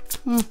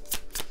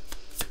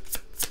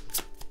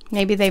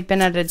 Maybe they've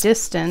been at a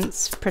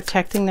distance,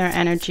 protecting their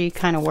energy,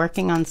 kind of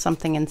working on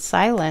something in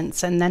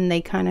silence, and then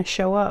they kind of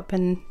show up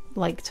and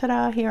like,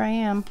 ta-da, here I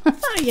am.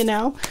 You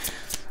know?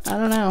 I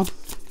don't know.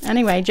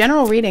 Anyway,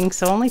 general reading,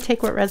 so only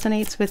take what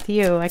resonates with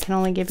you. I can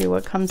only give you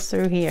what comes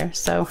through here.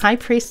 So High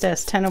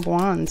Priestess, 10 of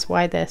Wands.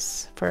 Why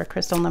this for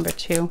crystal number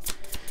 2?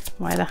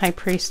 Why the High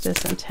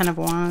Priestess and 10 of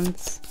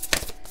Wands?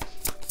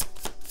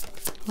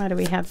 Why do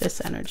we have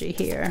this energy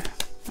here?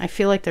 I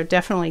feel like they're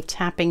definitely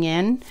tapping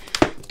in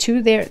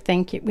to their,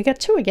 thank you. We got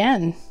 2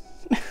 again.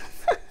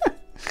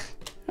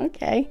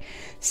 Okay.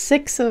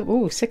 6 of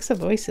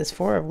Voices,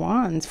 4 of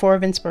Wands, 4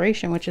 of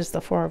Inspiration, which is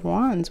the 4 of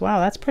Wands. Wow,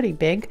 that's pretty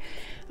big.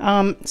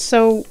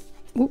 So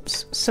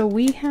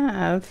we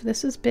have,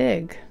 this is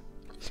big.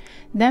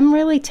 Them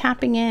really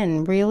tapping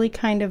in, really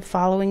kind of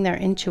following their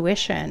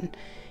intuition.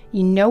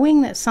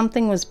 Knowing that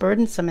something was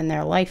burdensome in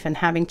their life and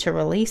having to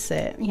release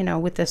it, you know,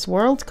 with this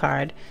World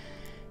card.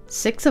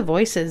 6 of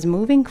Voices,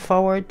 moving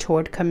forward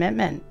toward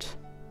commitment.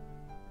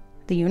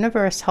 The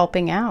universe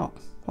helping out.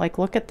 Like,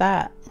 look at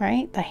that,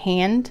 right? The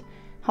hand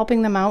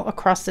helping them out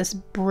across this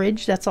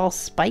bridge that's all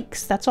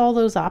spikes. That's all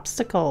those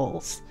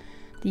obstacles.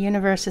 The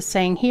universe is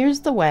saying,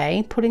 here's the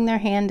way, putting their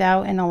hand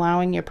out and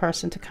allowing your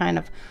person to kind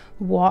of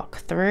walk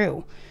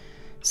through.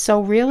 So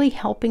really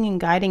helping and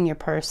guiding your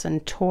person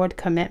toward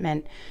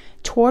commitment,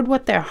 toward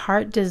what their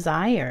heart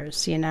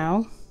desires, you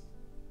know?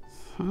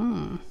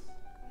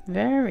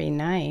 Very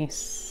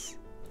nice.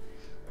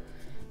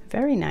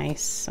 Very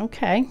nice.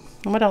 Okay.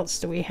 What else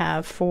do we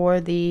have for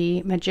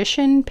the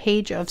Magician,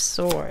 Page of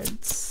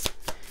Swords?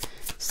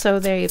 So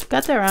they've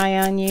got their eye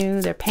on you.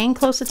 They're paying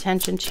close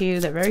attention to you.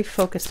 They're very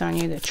focused on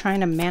you. They're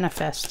trying to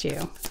manifest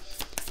you.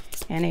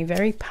 And a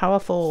very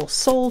powerful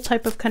soul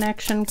type of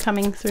connection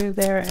coming through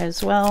there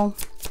as well.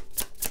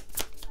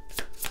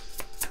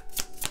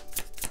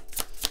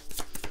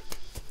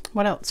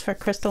 What else for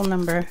crystal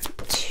number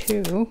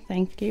 2?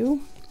 Thank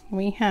you.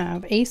 We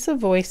have Ace of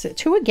Voices.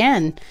 2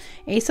 again.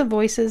 Ace of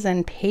Voices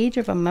and Page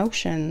of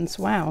Emotions.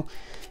 Wow.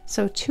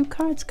 So 2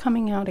 cards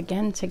coming out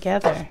again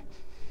together.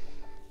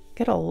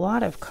 Get a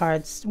lot of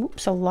cards.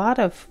 Whoops, a lot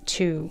of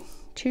 2.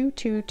 2,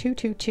 2, 2,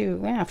 2,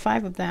 2. Yeah,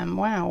 5 of them.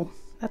 Wow.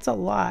 That's a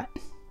lot.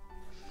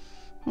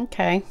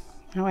 Okay.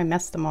 Now I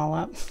messed them all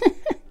up.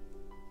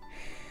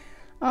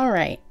 All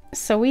right.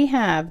 So we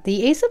have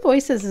the Ace of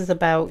Voices is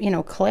about, you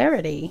know,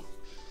 clarity.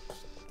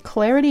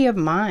 Clarity of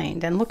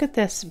mind. And look at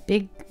this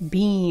big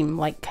beam,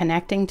 like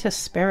connecting to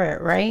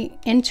spirit, right?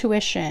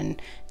 Intuition,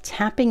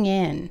 tapping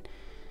in,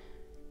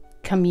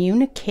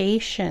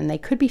 communication. They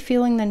could be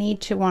feeling the need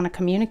to want to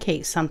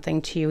communicate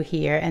something to you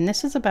here. And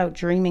this is about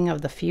dreaming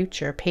of the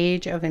future.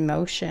 Page of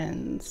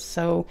Emotions.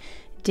 So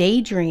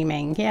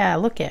daydreaming. Yeah,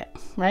 look at,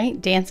 right?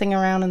 Dancing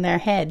around in their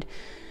head.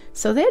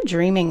 So they're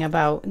dreaming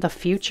about the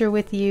future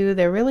with you.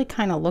 They're really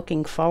kind of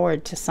looking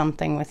forward to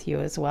something with you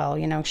as well,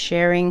 you know,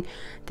 sharing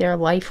their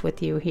life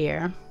with you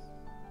here.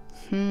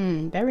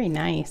 Very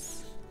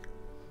nice.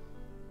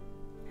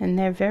 And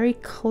they're very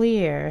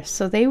clear.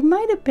 So they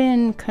might have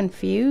been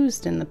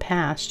confused in the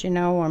past, you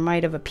know, or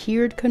might have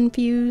appeared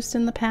confused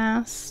in the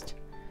past.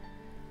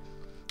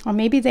 Or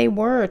maybe they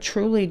were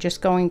truly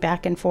just going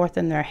back and forth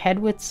in their head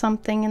with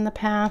something in the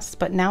past,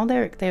 but now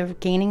they're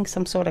gaining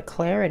some sort of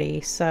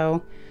clarity.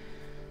 So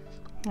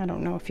I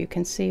don't know if you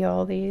can see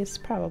all these.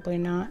 Probably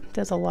not.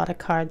 There's a lot of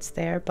cards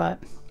there, but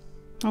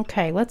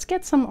okay, let's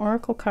get some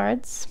oracle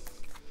cards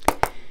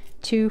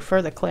to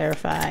further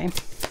clarify.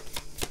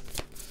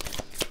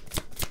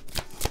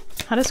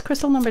 How does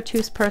crystal number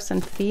 2's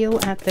person feel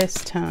at this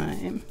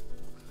time?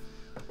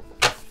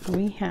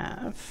 We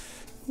have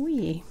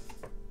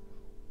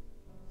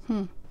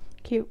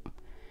cute.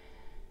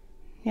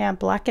 Yeah,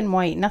 black and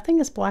white. Nothing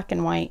is black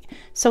and white.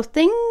 So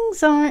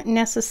things aren't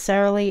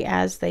necessarily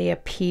as they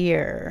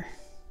appear.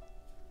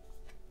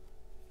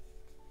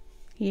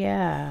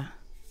 Yeah,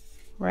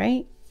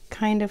 right?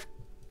 Kind of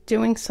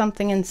doing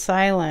something in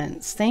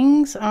silence.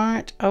 Things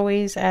aren't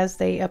always as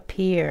they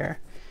appear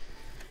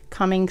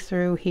coming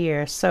through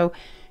here. So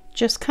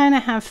just kind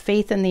of have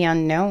faith in the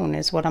unknown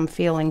is what I'm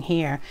feeling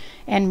here.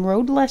 And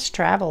road less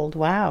traveled.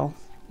 Wow.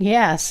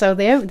 Yeah, so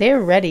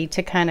they're ready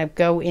to kind of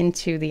go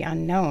into the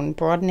unknown,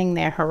 broadening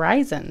their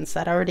horizons.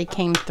 That already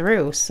came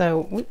through.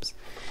 So, whoops.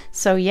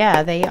 So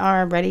yeah, they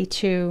are ready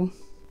to...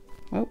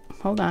 Oh,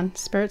 hold on.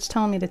 Spirit's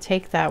telling me to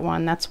take that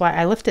one. That's why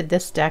I lifted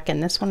this deck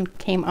and this one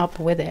came up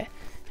with it.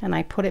 And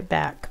I put it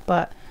back.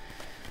 But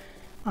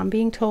I'm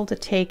being told to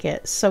take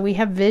it. So we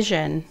have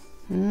vision.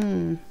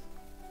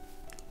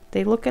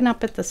 They're looking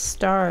up at the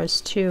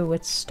stars too.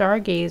 It's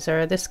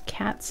Stargazer. This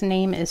cat's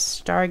name is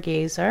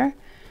Stargazer.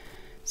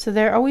 So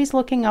they're always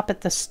looking up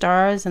at the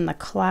stars and the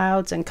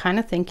clouds and kind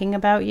of thinking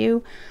about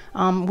you.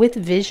 With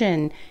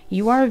vision,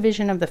 you are a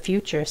vision of the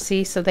future.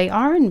 See, so they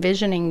are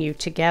envisioning you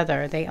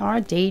together. They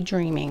are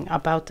daydreaming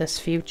about this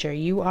future.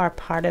 You are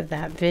part of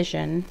that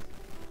vision.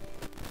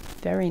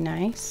 Very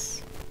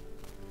nice.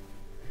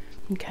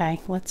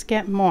 Okay, let's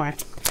get more.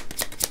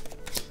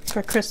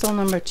 For crystal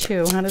number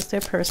 2, how does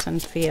their person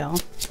feel?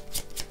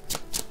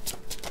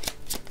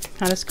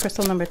 How does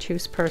crystal number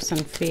 2's person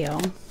feel?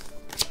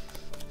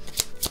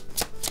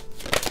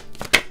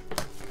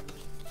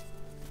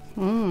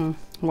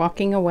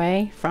 Walking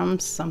away from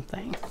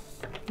something.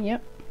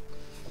 Yep.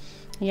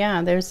 Yeah,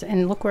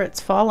 and look where it's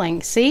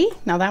falling. See?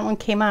 Now that one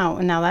came out,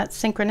 and now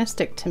that's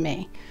synchronistic to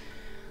me.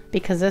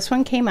 Because this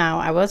one came out,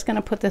 I was going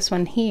to put this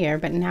one here,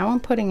 but now I'm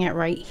putting it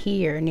right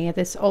here near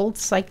this old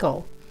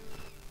cycle.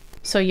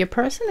 So your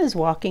person is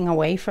walking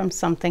away from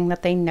something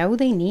that they know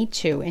they need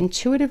to.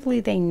 Intuitively,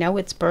 they know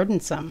it's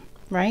burdensome,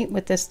 right?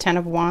 With this 10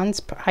 of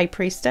Wands, High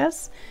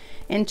Priestess.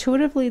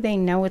 Intuitively, they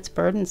know it's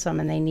burdensome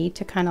and they need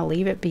to kind of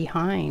leave it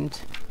behind.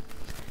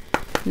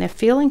 And they're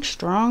feeling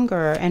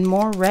stronger and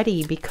more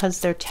ready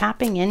because they're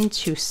tapping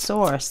into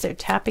source. They're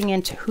tapping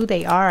into who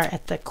they are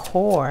at the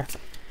core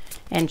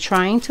and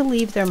trying to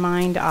leave their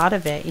mind out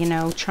of it, you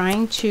know,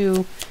 trying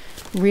to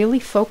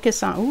really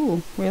focus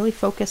on,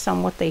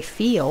 what they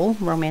feel,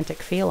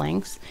 romantic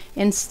feelings,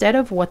 instead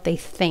of what they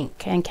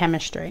think, and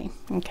chemistry.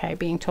 Okay,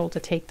 being told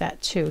to take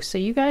that too. So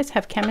you guys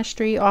have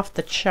chemistry off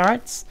the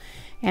charts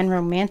and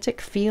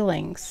romantic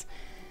feelings.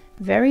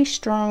 Very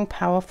strong,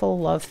 powerful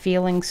love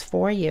feelings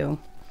for you.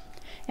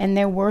 And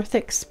they're worth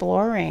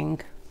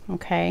exploring.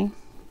 Okay,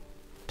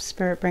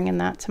 Spirit bringing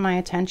that to my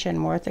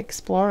attention, worth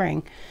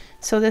exploring.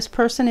 So this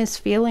person is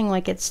feeling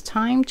like it's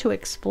time to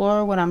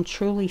explore what I'm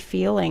truly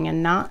feeling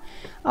and not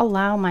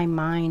allow my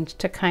mind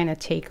to kind of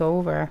take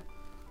over.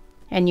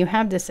 And you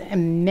have this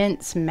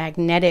immense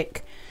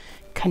magnetic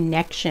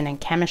connection and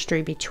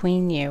chemistry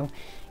between you.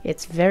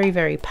 It's very,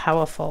 very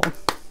powerful.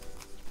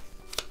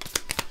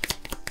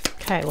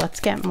 Okay, let's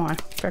get more.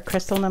 For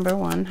crystal number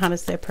 1, how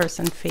does their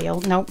person feel?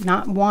 Nope,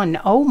 not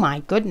 1. Oh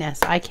my goodness,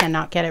 I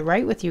cannot get it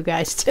right with you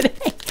guys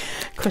today.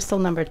 Crystal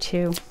number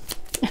 2.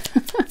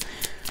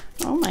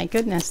 Oh my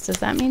goodness, does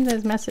that mean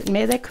there's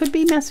there could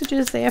be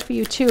messages there for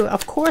you too?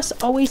 Of course,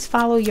 always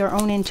follow your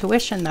own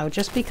intuition though.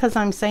 Just because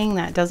I'm saying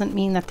that doesn't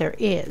mean that there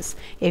is.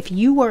 If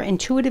you were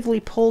intuitively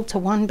pulled to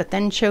 1 but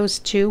then chose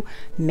 2,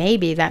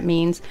 maybe that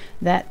means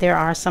that there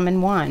are some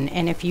in 1.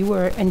 And if you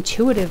were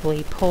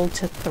intuitively pulled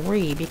to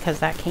 3, because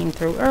that came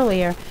through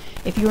earlier,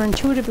 if you were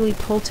intuitively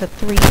pulled to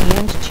 3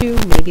 and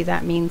 2, maybe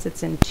that means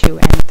it's in 2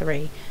 and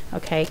 3.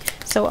 Okay,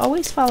 so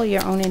always follow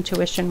your own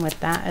intuition with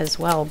that as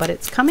well, but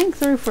it's coming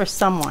through for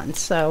someone.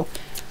 So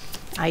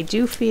I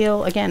do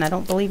feel, again, I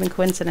don't believe in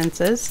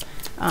coincidences.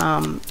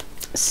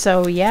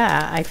 So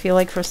yeah, I feel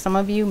like for some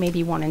of you,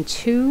 maybe 1 and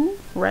 2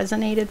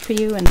 resonated for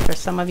you, and for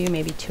some of you,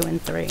 maybe 2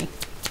 and 3.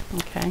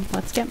 Okay,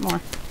 let's get more.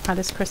 How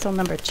does crystal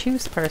number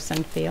 2's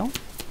person feel?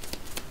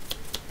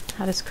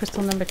 How does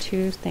crystal number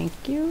 2, thank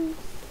you.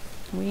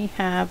 We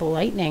have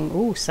lightning.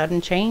 Ooh,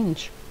 sudden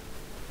change.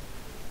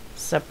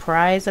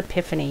 Surprise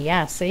epiphany.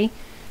 Yeah, see?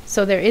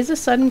 So there is a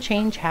sudden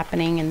change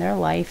happening in their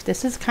life.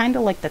 This is kind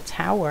of like the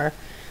Tower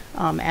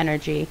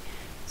energy.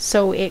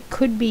 So it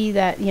could be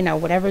that, you know,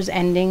 whatever's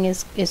ending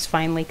is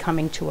finally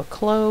coming to a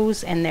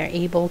close and they're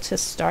able to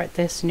start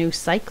this new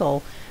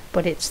cycle.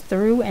 But it's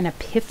through an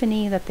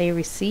epiphany that they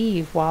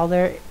receive while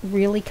they're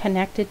really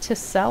connected to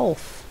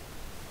self.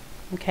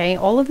 Okay?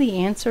 All of the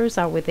answers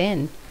are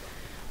within.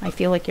 I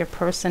feel like your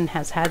person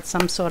has had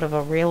some sort of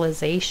a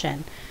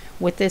realization.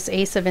 With this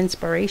Ace of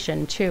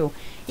Inspiration too,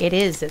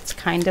 it's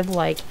kind of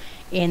like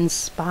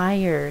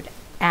inspired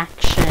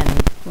action,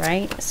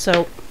 right?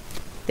 So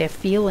they're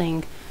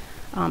feeling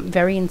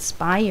very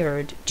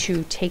inspired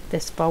to take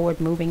this forward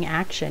moving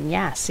action.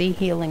 Yeah, see,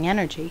 healing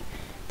energy.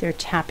 They're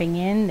tapping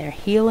in, they're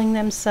healing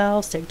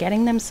themselves, they're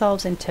getting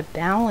themselves into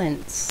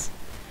balance.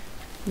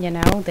 You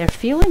know, they're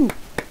feeling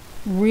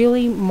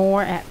really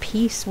more at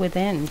peace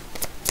within.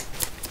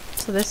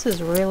 So this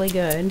is really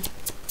good.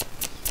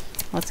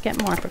 Let's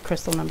get more for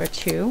crystal number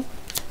 2.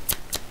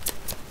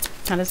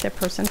 How does their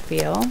person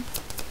feel?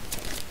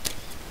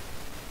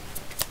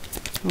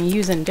 I'm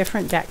using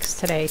different decks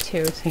today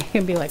too, so you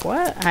can be like,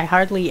 what? I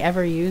hardly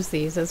ever use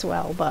these as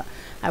well, but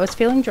I was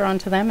feeling drawn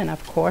to them, and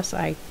of course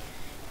I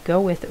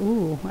go with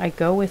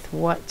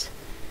what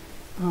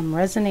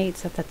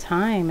resonates at the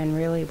time and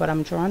really what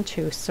I'm drawn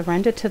to.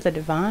 Surrender to the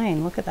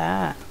divine. Look at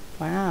that.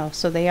 Wow.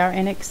 So they are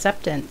in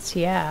acceptance.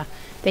 Yeah.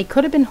 They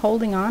could have been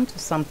holding on to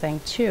something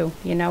too,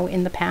 you know,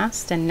 in the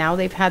past, and now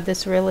they've had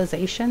this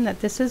realization that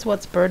this is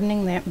what's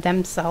burdening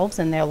themselves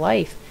in their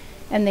life,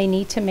 and they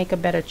need to make a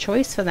better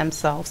choice for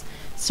themselves.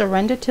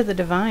 Surrender to the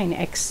divine.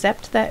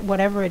 Accept that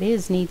whatever it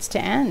is needs to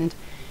end,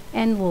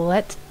 and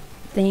let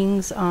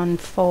things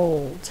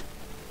unfold.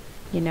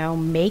 You know,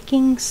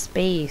 making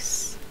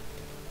space.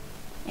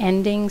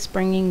 Endings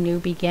bringing new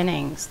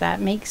beginnings.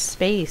 That makes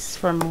space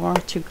for more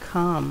to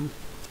come.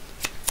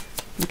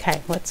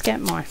 Okay, let's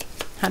get more.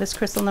 How does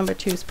crystal number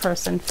 2's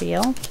person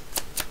feel?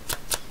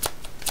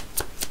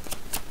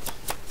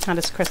 How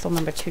does crystal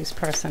number 2's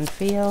person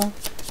feel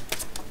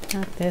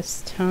at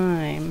this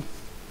time?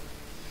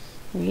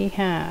 We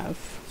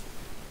have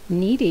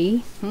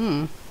needy.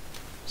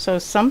 So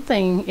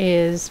something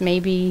is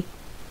maybe...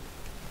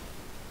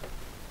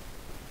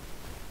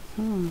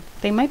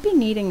 They might be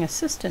needing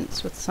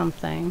assistance with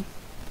something.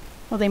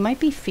 Well, they might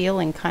be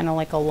feeling kind of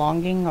like a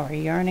longing or a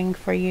yearning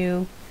for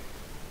you.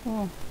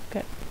 Oh,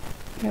 good.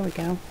 Here we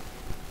go.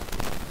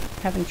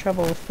 Having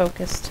trouble with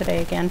focus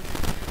today again.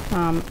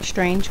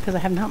 Strange, because I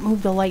have not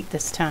moved the light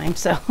this time.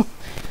 So,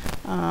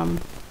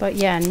 but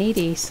yeah,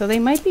 needy. So they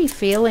might be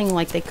feeling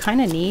like they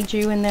kind of need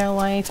you in their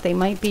life. They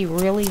might be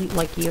really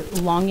like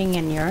longing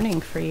and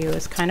yearning for you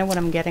is kind of what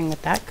I'm getting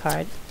with that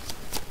card.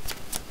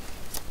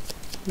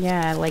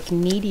 Yeah, like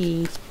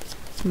needy,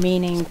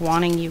 meaning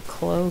wanting you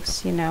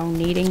close, you know,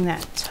 needing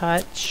that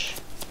touch.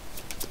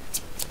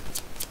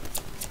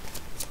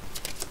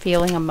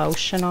 Feeling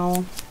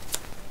emotional.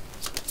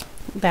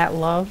 That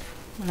love.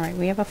 All right,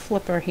 we have a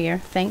flipper here.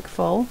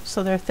 Thankful.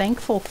 So they're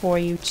thankful for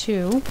you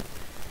too.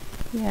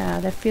 Yeah,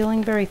 they're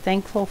feeling very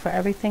thankful for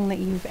everything that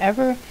you've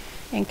ever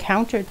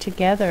encountered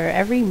together.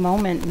 Every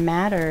moment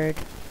mattered.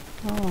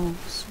 Oh,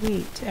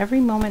 sweet. Every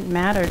moment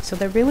mattered. So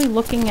they're really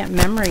looking at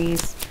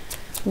memories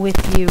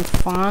with you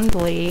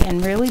fondly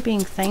and really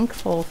being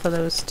thankful for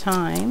those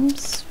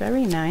times.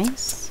 Very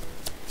nice.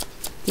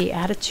 The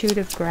attitude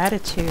of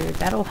gratitude.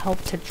 That'll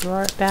help to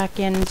draw it back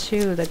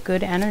into the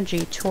good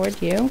energy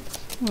toward you.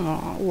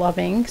 Oh,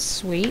 loving,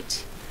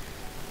 sweet.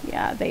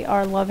 Yeah, they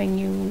are loving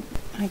you.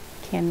 I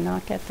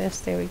cannot get this.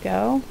 There we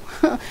go.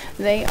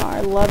 They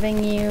are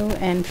loving you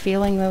and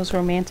feeling those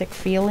romantic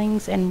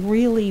feelings and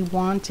really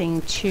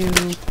wanting to...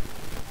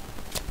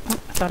 Oh,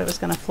 I thought it was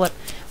going to flip.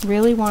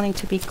 Really wanting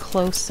to be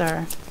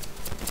closer.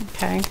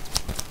 Okay.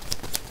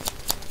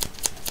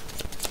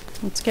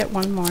 Let's get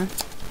one more.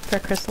 For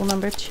crystal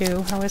number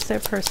 2, how is their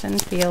person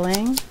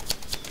feeling?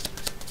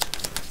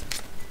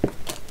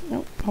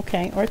 Oh,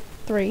 okay, or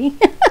 3.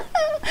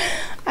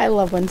 I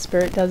love when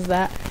Spirit does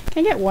that.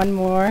 Can I get one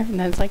more? And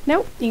then it's like,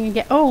 nope, you can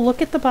get, oh,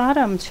 look at the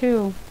bottom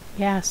too.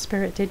 Yeah,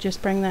 Spirit did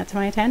just bring that to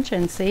my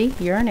attention. See?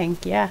 Yearning.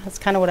 Yeah, that's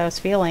kind of what I was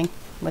feeling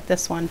with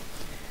this one.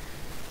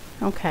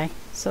 Okay,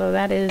 so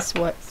that is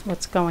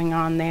what's going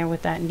on there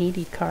with that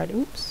needy card.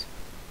 Oops.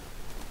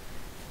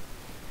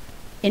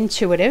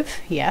 Intuitive.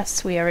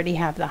 Yes, we already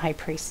have the High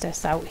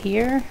Priestess out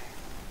here.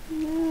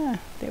 Yeah,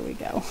 there we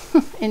go.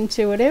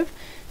 Intuitive.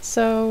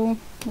 So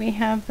we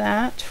have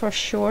that for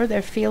sure.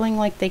 They're feeling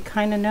like they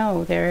kind of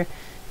know.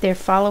 They're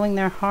following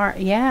their heart.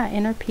 Yeah,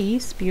 inner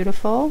peace.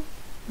 Beautiful.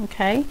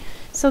 Okay,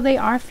 so they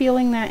are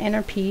feeling that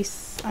inner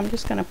peace. I'm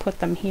just going to put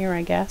them here,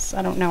 I guess.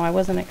 I don't know. I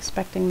wasn't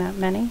expecting that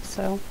many,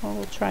 so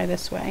we'll try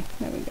this way.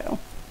 There we go.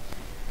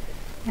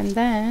 And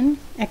then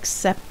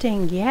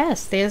accepting.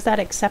 Yes, there's that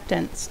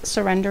acceptance.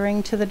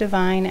 Surrendering to the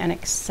divine and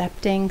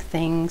accepting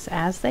things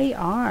as they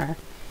are.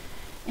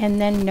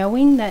 And then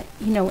knowing that,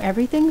 you know,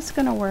 everything's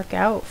going to work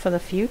out for the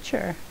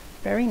future.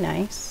 Very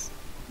nice.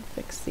 I'll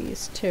fix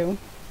these too.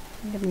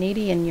 I have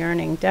needy and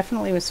yearning.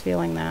 Definitely was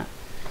feeling that.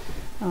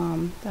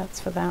 That's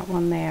for that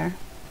one there.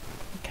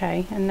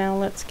 Okay, and now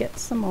let's get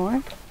some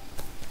more.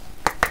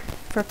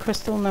 For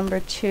crystal number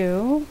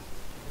 2,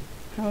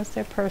 how is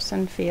their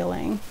person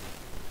feeling?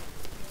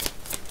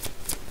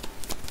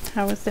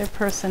 How is their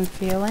person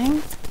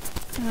feeling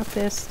at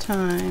this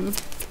time?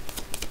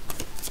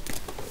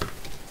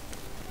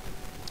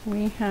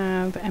 We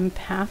have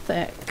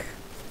empathic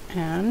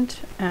and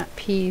at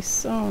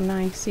peace. Oh,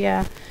 nice.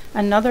 Yeah,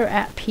 another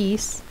at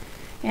peace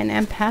and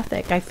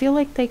empathic. I feel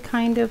like they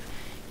kind of,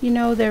 you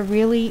know, they're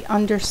really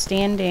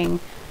understanding,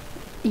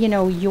 you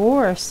know,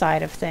 your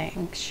side of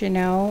things, you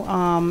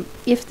know.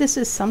 If this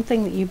is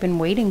something that you've been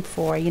waiting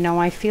for, you know,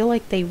 I feel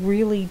like they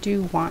really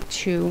do want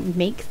to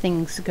make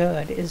things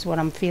good is what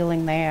I'm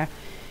feeling there.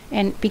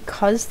 And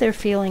because they're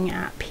feeling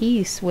at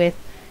peace with,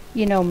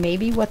 you know,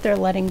 maybe what they're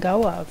letting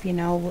go of, you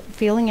know,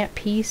 feeling at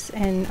peace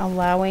and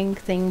allowing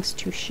things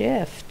to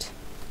shift.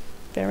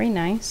 Very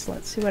nice.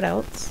 Let's see what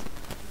else.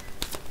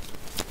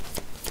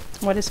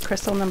 What is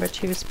crystal number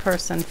 2's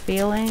person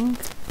feeling?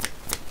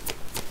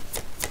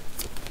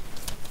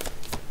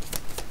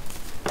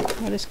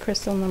 What is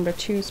crystal number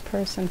 2's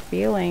person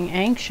feeling?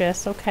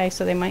 Anxious. Okay,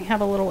 so they might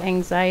have a little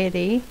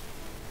anxiety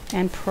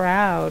and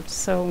proud.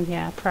 So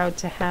yeah, proud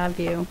to have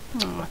you.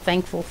 Oh,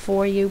 thankful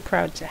for you,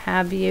 proud to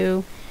have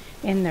you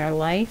in their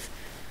life.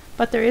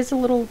 But there is a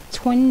little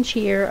twinge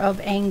here of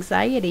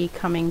anxiety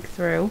coming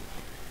through.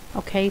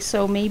 Okay,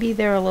 so maybe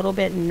they're a little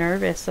bit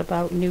nervous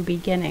about new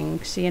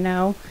beginnings, you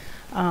know.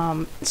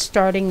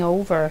 Starting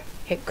over.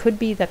 It could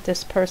be that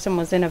this person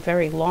was in a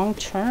very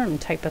long-term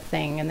type of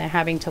thing and they're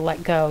having to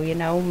let go, you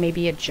know,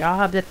 maybe a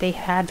job that they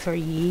had for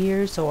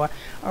years or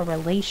a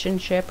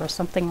relationship or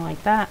something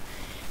like that,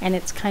 and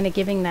it's kind of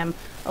giving them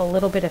a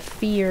little bit of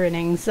fear and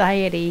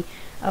anxiety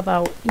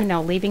about, you know,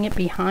 leaving it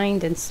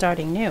behind and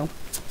starting new.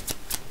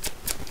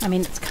 I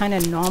mean, it's kind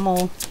of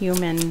normal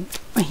human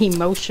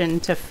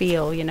emotion to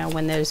feel, you know,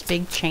 when there's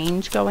big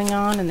change going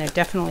on, and there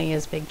definitely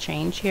is big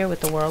change here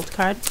with the World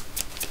card.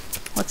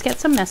 Let's get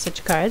some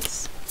message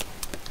cards.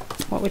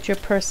 What would your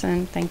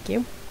person, thank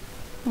you.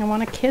 I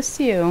want to kiss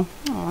you.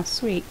 Oh,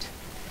 sweet.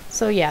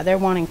 So yeah, they're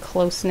wanting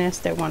closeness.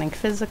 They're wanting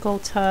physical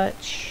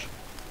touch.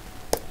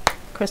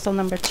 Crystal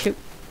number 2.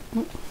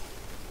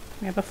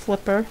 We have a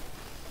flipper.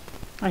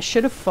 I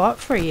should have fought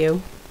for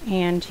you,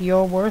 and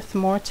you're worth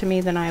more to me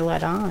than I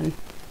let on.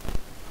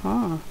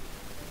 Huh.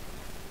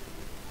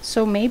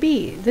 So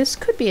maybe this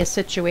could be a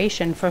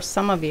situation for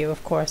some of you,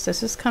 of course.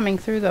 This is coming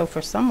through, though,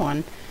 for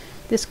someone.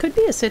 This could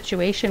be a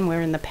situation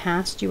where in the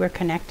past you were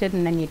connected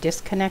and then you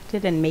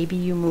disconnected and maybe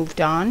you moved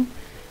on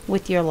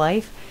with your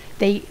life.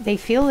 They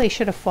feel they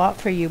should have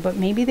fought for you, but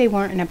maybe they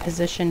weren't in a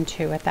position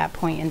to at that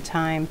point in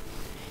time.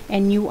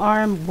 And you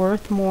are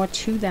worth more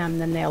to them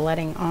than they're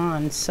letting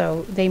on.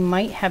 So they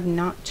might have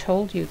not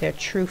told you their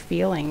true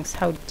feelings,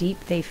 how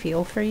deep they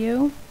feel for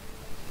you.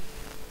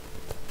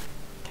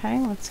 Okay,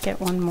 let's get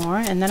one more.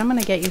 And then I'm going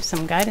to get you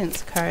some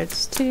guidance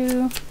cards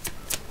too.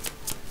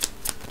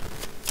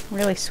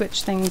 Really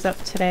switch things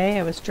up today.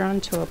 I was drawn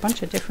to a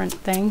bunch of different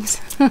things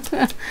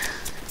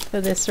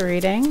for this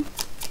reading.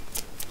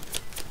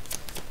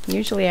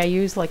 Usually I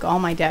use like all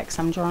my decks.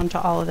 I'm drawn to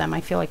all of them.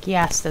 I feel like,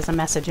 yes, there's a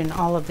message in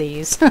all of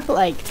these.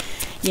 Like,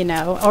 you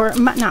know, or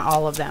not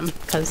all of them,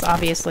 because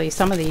obviously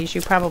some of these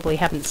you probably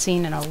haven't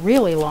seen in a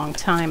really long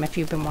time if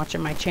you've been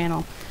watching my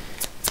channel.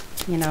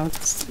 You know,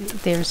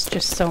 there's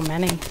just so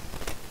many.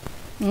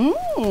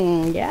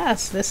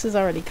 Yes, this is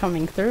already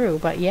coming through,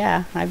 but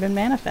yeah, I've been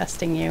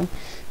manifesting you.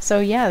 So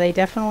yeah, they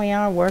definitely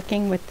are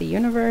working with the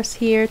universe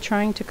here,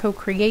 trying to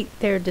co-create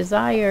their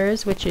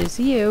desires, which is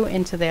you,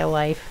 into their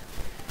life.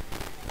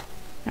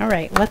 All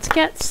right, let's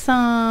get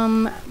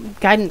some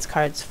guidance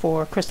cards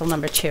for crystal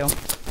number 2.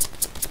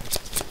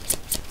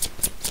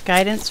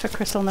 Guidance for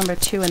crystal number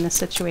 2 in this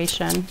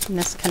situation, in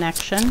this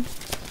connection.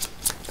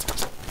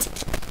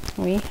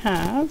 We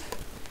have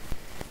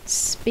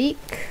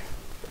speak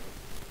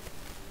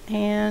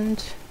and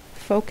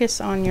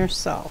focus on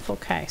yourself.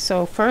 Okay,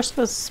 so first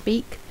was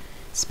speak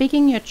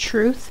Speaking your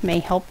truth may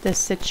help this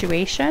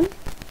situation.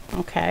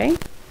 Okay.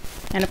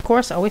 And of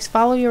course, always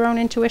follow your own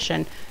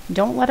intuition.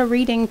 Don't let a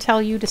reading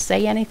tell you to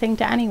say anything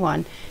to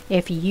anyone.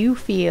 If you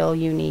feel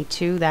you need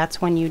to,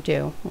 that's when you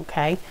do.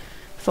 Okay.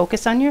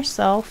 Focus on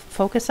yourself.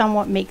 Focus on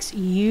what makes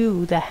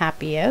you the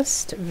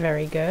happiest.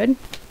 Very good.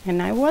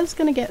 And I was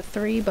going to get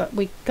 3, but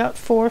we got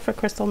 4 for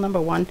crystal number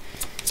 1.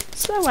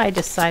 So I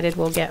decided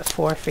we'll get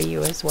 4 for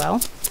you as well.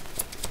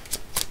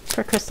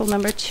 For crystal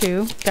number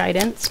 2,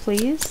 guidance,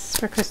 please.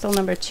 For crystal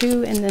number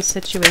 2 in this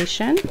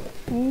situation.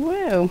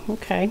 Whoa,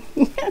 okay.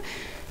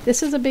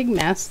 This is a big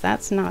mess.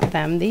 That's not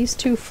them. These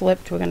 2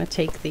 flipped. We're going to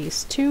take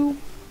these 2.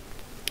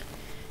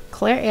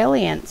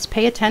 Clairalience,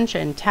 pay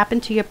attention, tap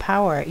into your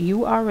power.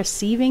 You are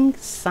receiving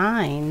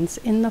signs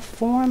in the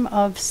form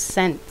of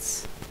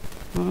scents.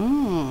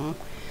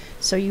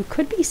 So you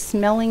could be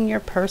smelling your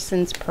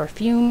person's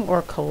perfume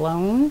or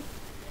cologne,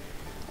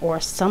 or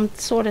some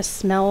sort of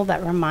smell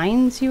that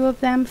reminds you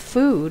of them.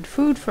 Food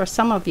for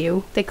some of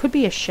you. They could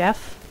be a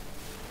chef.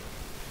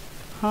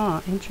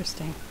 Huh,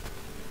 interesting.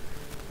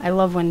 I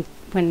love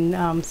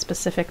when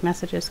specific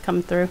messages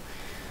come through.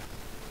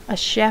 A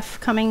chef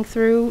coming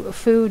through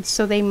food,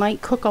 so they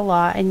might cook a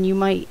lot, and you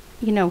might,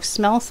 you know,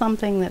 smell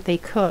something that they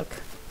cook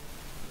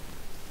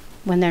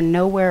when they're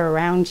nowhere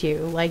around you,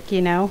 like,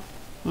 you know.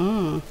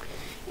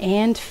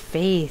 And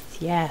faith,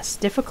 yes.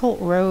 Difficult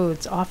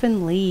roads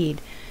often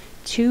lead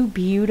to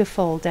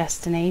beautiful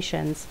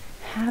destinations.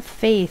 Have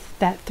faith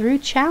that through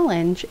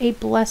challenge a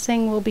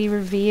blessing will be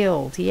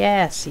revealed.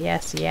 Yes,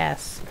 yes,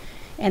 yes.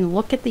 And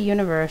look at the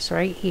universe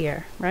right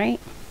here, right?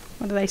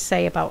 What did I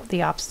say about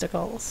the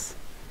obstacles?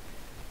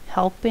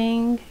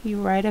 Helping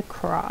you right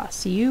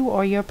across, you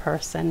or your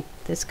person.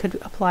 This could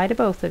apply to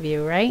both of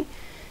you, right?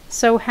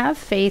 So have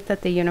faith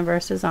that the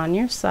universe is on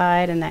your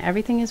side and that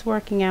everything is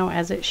working out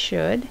as it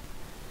should.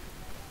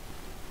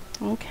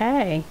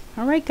 Okay.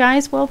 All right,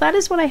 guys. Well, that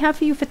is what I have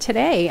for you for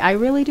today. I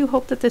really do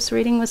hope that this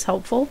reading was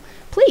helpful.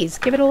 Please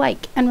give it a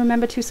like and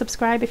remember to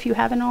subscribe if you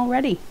haven't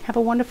already. Have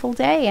a wonderful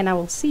day, and I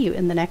will see you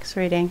in the next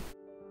reading.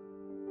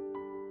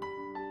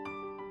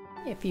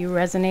 If you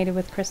resonated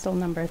with crystal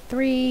number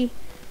 3,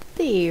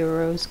 the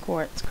rose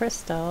quartz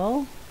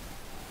crystal,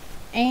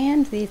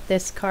 and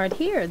this card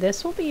here,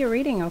 this will be your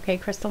reading, okay,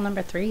 crystal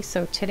number 3.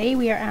 So today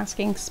we are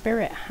asking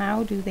Spirit,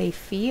 how do they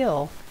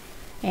feel?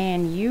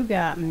 And you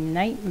got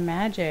night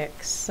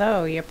magic.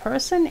 So your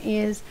person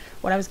is,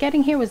 what I was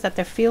getting here was that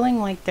they're feeling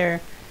like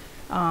they're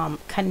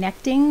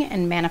connecting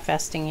and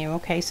manifesting you,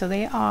 okay? So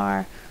they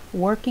are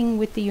working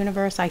with the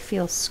universe. I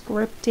feel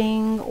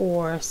scripting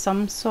or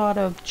some sort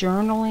of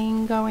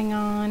journaling going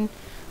on.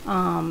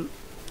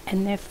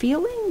 And they're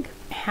feeling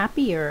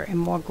happier and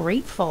more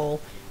grateful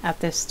at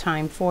this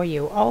time for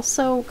you.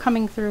 Also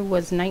coming through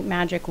was night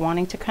magic,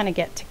 wanting to kind of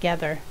get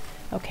together.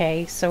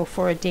 Okay, so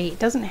for a date, it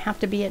doesn't have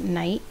to be at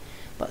night,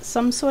 but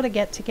some sort of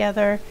get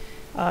together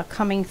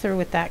coming through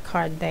with that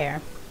card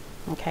there.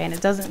 Okay, and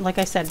it doesn't, like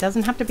I said, it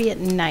doesn't have to be at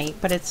night,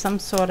 but it's some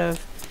sort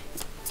of,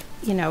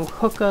 you know,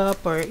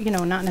 hookup, or, you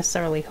know, not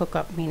necessarily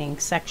hookup meaning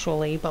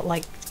sexually, but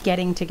like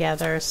getting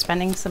together,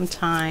 spending some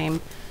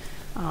time,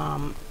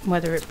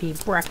 whether it be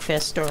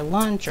breakfast or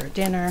lunch or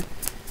dinner,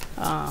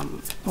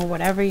 or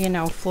whatever, you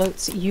know,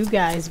 floats you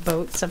guys'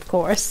 boats, of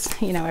course.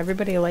 You know,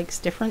 everybody likes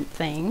different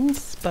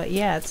things, but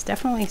yeah, it's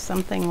definitely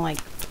something like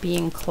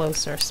being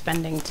closer,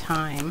 spending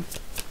time.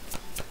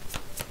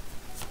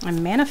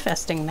 I'm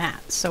manifesting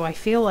that, so I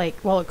feel like,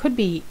 well, it could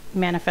be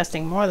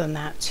manifesting more than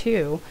that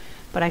too,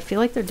 but I feel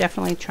like they're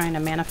definitely trying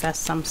to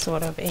manifest some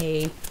sort of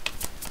a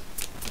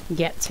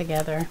get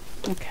together.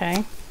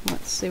 Okay,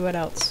 let's see what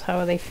else. How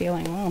are they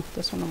feeling? Oh,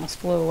 this one almost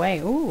flew away.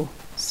 Ooh,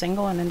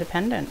 single and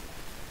independent.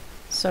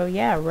 So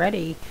yeah,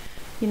 ready.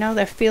 You know,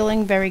 they're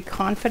feeling very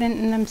confident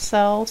in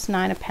themselves.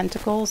 9 of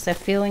Pentacles. They're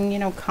feeling, you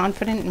know,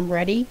 confident and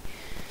ready.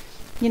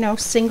 You know,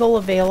 single,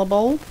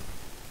 available.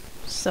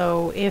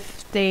 So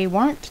if they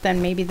weren't,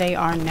 then maybe they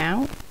are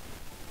now.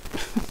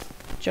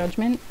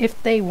 Judgment.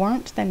 If they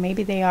weren't, then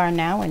maybe they are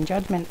now, and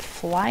Judgment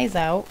flies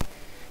out.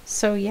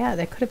 So yeah,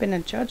 there could have been a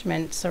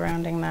judgment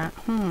surrounding that.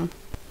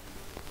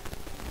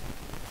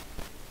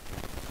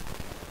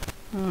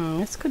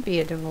 This could be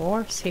a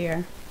divorce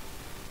here.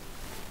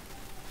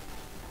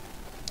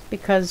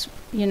 Because,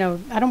 you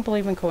know, I don't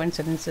believe in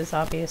coincidences,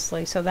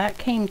 obviously. So that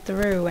came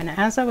through, and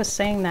as I was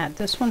saying that,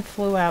 this one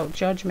flew out,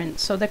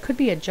 judgment. So there could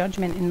be a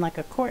judgment in like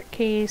a court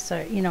case,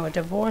 or, you know, a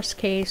divorce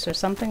case or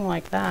something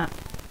like that.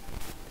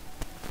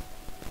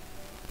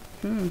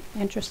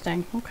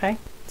 Interesting. Okay.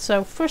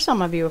 So for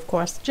some of you, of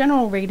course,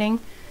 general reading,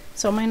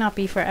 so it might not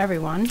be for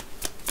everyone.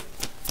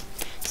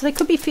 So they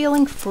could be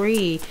feeling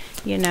free,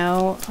 you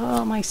know.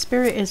 Oh, my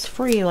spirit is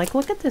free. Like,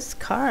 look at this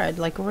card.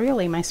 Like,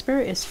 really, my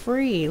spirit is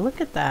free.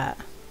 Look at that.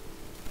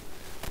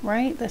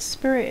 Right? The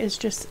spirit is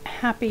just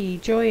happy,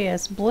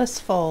 joyous,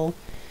 blissful,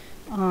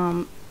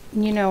 you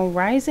know,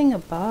 rising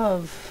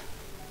above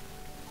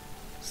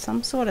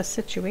some sort of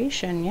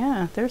situation.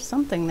 Yeah, there's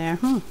something there.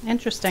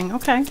 Interesting.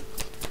 Okay.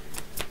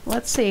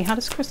 Let's see. How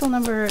does crystal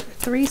number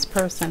 3's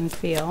person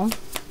feel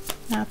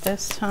at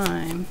this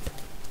time?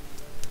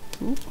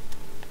 Ooh.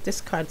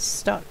 This card's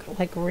stuck.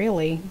 Like,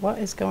 really? What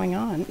is going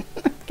on?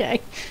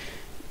 Okay.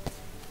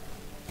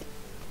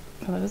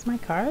 Are those my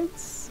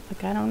cards?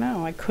 Like, I don't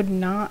know. I could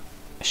not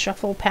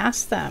shuffle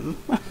past them.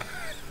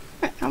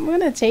 I'm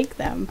going to take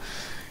them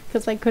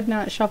because I could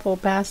not shuffle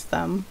past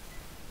them.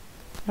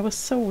 That was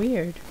so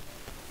weird.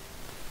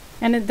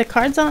 And the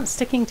cards aren't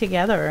sticking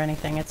together or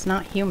anything. It's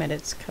not humid.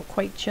 It's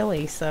quite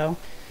chilly, so...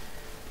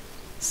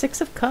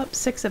 Six of Cups,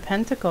 Six of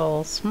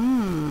Pentacles.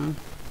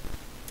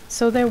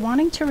 So they're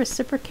wanting to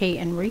reciprocate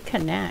and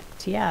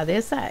reconnect. Yeah,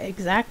 there's that,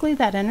 exactly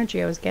that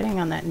energy I was getting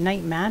on that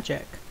night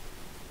magic.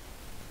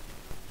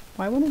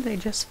 Why wouldn't they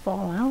just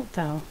fall out,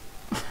 though?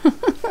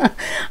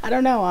 I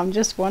don't know. I'm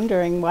just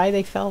wondering why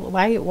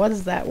it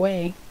was that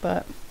way.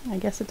 But I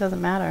guess it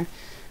doesn't matter.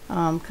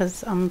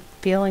 Because I'm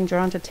feeling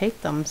drawn to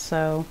take them,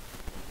 so...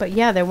 But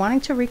yeah, they're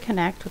wanting to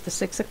reconnect with the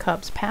Six of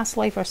Cups. Past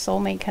life or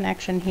soulmate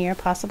connection here.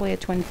 Possibly a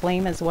twin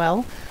flame as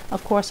well.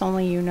 Of course,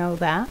 only you know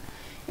that.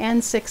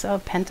 And Six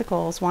of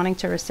Pentacles, wanting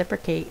to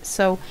reciprocate.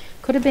 So,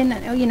 could have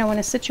been, you know, in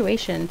a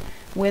situation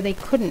where they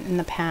couldn't in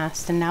the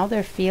past. And now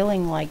they're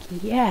feeling like,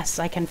 yes,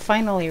 I can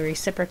finally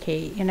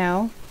reciprocate, you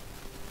know.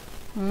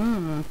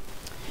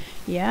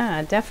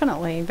 Yeah,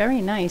 definitely.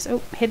 Very nice.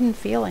 Oh, hidden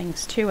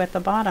feelings, too, at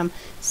the bottom.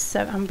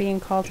 So I'm being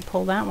called to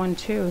pull that one,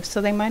 too. So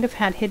they might have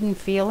had hidden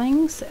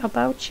feelings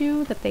about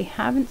you that they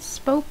haven't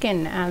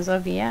spoken as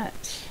of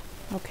yet.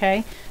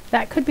 Okay?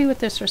 That could be what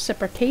this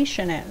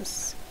reciprocation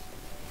is.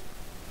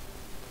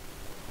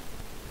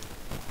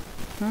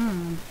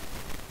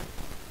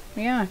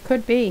 Yeah, it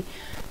could be.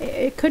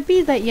 It could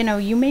be that, you know,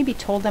 you maybe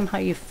told them how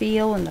you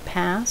feel in the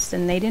past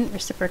and they didn't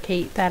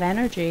reciprocate that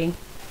energy.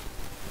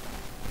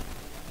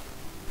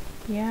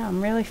 Yeah,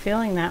 I'm really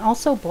feeling that.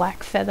 Also,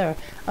 black feather,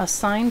 a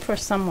sign for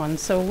someone.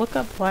 So look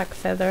up black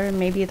feather.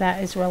 Maybe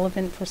that is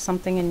relevant for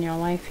something in your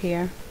life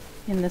here,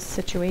 in this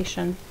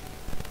situation.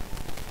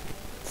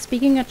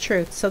 Speaking a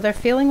truth. So they're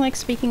feeling like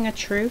speaking a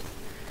truth,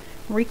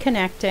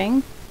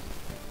 reconnecting,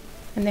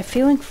 and they're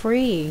feeling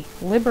free,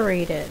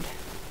 liberated.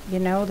 You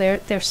know,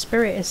 their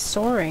spirit is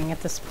soaring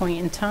at this point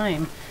in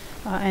time.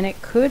 And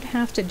it could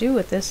have to do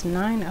with this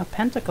Nine of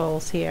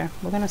Pentacles here.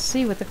 We're going to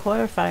see with the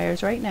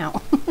clarifiers right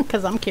now,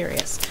 because I'm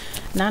curious.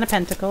 Nine of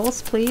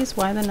Pentacles, please.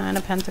 Why the Nine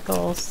of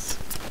Pentacles?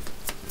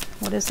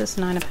 What is this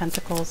Nine of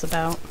Pentacles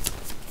about?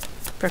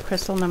 For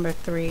crystal number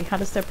 3, how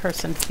does their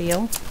person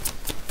feel?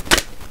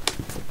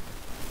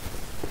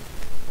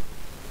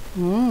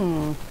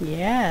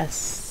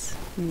 Yes.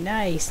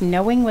 Nice.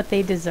 Knowing what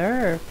they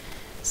deserve.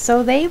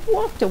 So they've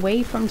walked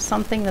away from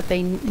something that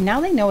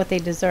now they know what they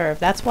deserve.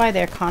 That's why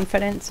their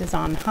confidence is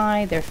on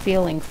high. They're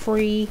feeling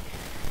free.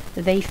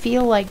 They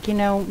feel like, you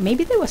know,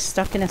 maybe they were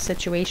stuck in a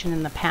situation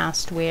in the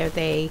past where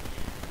they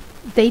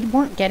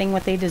weren't getting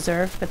what they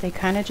deserved, but they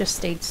kind of just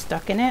stayed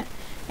stuck in it.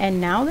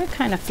 And now they're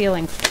kind of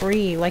feeling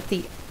free. Like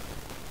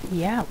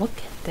yeah, look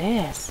at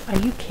this. Are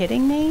you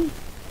kidding me?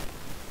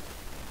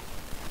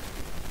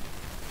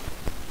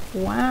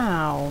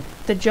 Wow.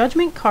 The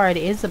Judgment card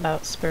is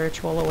about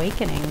spiritual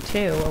awakening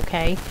too,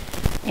 okay?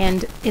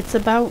 And it's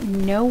about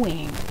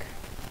knowing,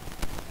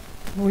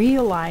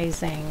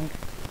 realizing,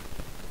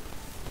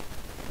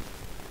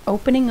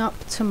 opening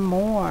up to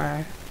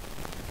more.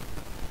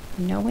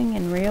 Knowing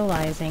and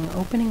realizing,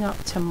 opening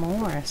up to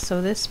more. So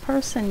this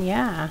person,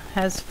 yeah,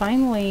 has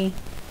finally,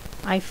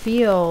 I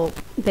feel,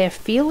 they're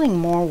feeling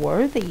more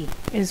worthy,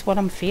 is what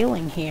I'm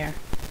feeling here.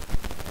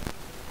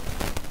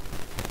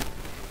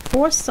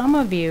 For some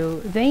of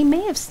you, they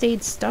may have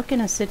stayed stuck in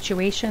a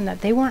situation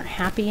that they weren't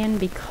happy in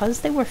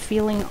because they were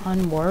feeling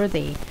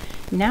unworthy.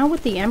 Now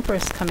with the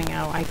Empress coming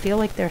out, I feel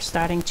like they're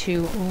starting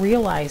to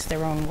realize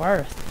their own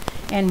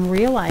worth and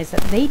realize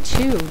that they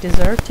too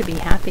deserve to be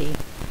happy.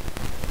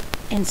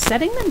 And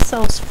setting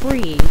themselves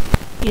free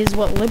is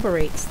what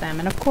liberates them.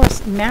 And of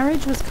course,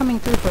 marriage was coming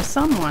through for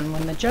someone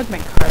when the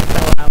Judgment card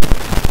fell out.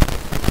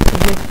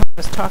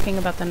 I was talking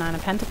about the Nine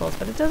of Pentacles,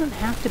 but it doesn't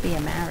have to be a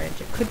marriage.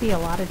 It could be a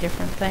lot of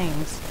different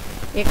things.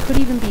 It could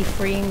even be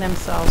freeing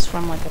themselves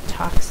from like a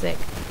toxic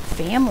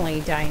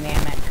family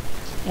dynamic.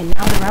 And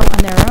now they're out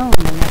on their own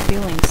and they're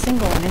feeling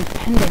single and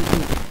independent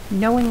and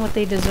knowing what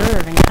they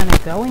deserve and kind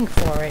of going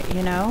for it,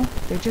 you know?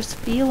 They're just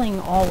feeling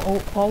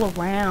all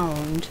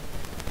around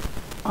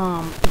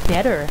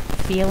better,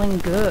 feeling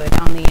good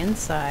on the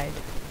inside.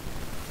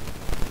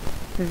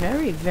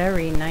 Very,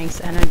 very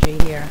nice energy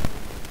here.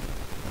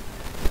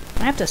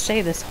 I have to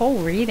say, this whole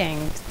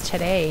reading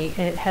today,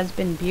 it has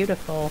been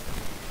beautiful.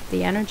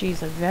 The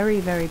energies are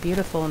very, very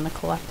beautiful in the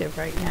collective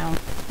right now.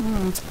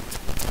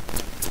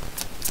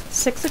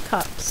 Six of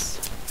Cups.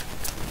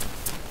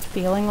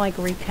 Feeling like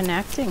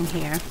reconnecting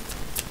here.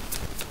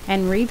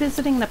 And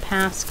revisiting the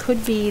past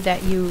could be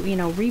that you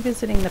know,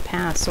 revisiting the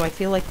past. So I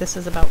feel like this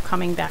is about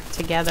coming back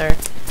together,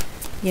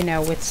 you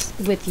know,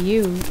 with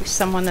you,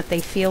 someone that they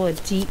feel a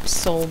deep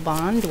soul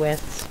bond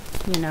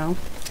with, you know.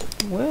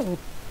 Whoa.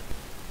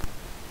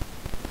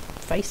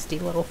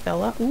 Feisty little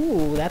fella.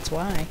 Ooh, that's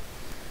why.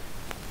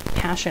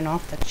 Passion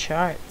off the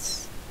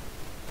charts.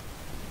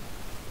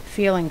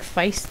 Feeling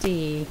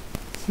feisty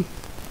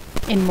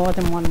in more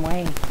than one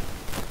way.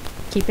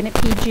 Keeping it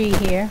PG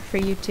here for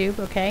YouTube,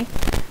 okay?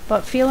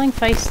 But feeling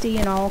feisty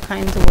in all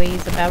kinds of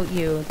ways about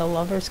you. The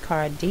Lover's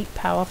card, deep,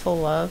 powerful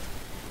love,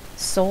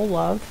 soul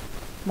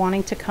love,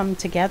 wanting to come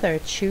together,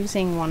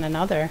 choosing one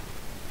another,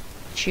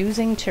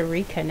 choosing to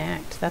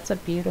reconnect. That's a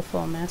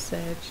beautiful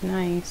message.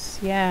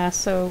 Nice. Yeah,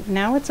 so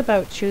now it's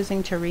about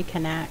choosing to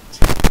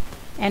reconnect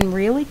and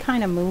really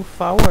kind of move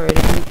forward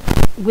and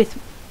with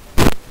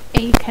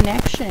a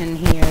connection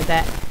here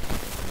that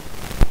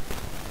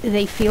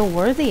they feel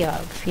worthy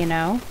of, you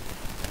know?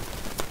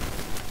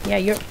 Yeah,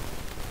 you're...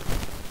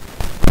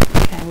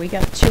 Okay, we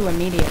got two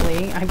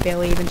immediately. I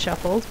barely even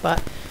shuffled,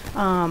 but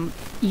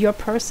your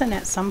person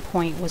at some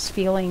point was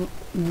feeling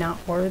not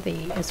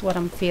worthy is what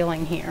I'm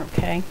feeling here,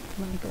 okay?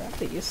 Let me grab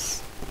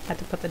these. Had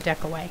to put the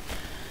deck away.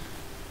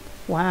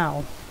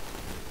 Wow.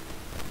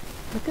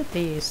 Look at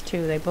these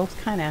two. They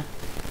both kind of...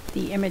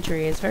 The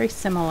imagery is very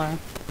similar,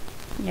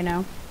 you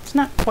know? It's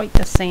not quite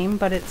the same,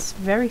 but it's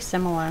very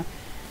similar.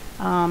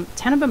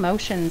 Ten of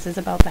Emotions is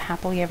about the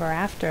happily ever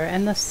after,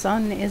 and the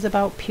Sun is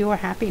about pure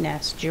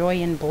happiness,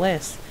 joy, and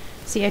bliss.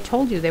 See, I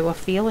told you they were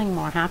feeling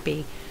more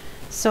happy.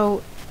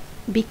 So,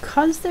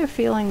 because they're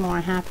feeling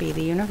more happy,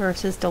 the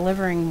universe is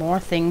delivering more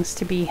things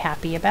to be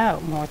happy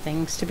about, more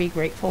things to be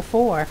grateful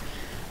for.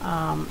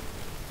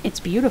 It's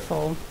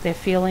beautiful. They're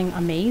feeling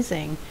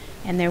amazing,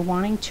 and they're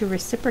wanting to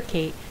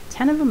reciprocate.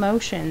 10 of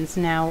Emotions.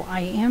 Now, I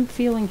am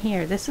feeling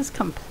here, this is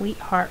complete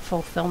heart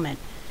fulfillment,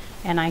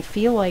 and I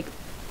feel like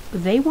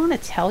they want to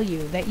tell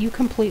you that you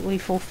completely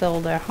fulfill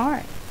their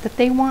heart, that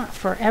they want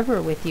forever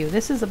with you.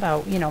 This is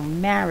about, you know,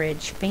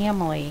 marriage,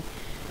 family,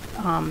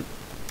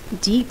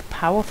 deep,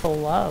 powerful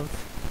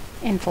love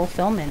and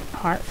fulfillment,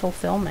 heart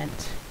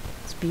fulfillment.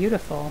 It's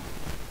beautiful.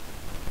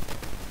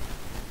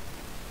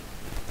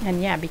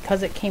 And yeah,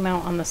 because it came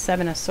out on the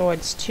Seven of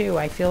Swords too,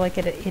 I feel like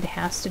it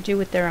has to do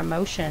with their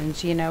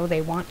emotions, you know.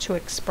 They want to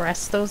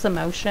express those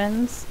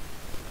emotions.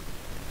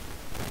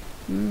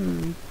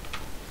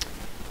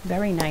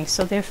 Very nice.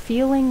 So they're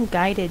feeling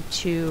guided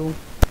to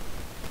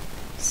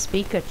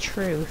speak a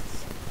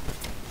truth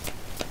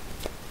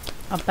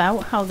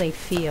about how they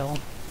feel.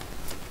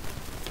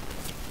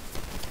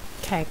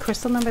 Okay,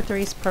 crystal number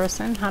 3's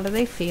person, how do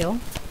they feel?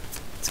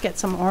 Let's get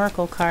some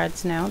oracle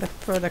cards now to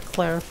further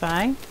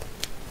clarify.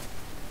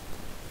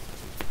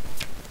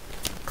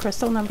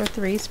 Crystal number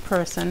 3's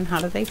person, how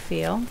do they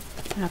feel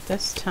at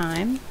this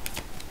time?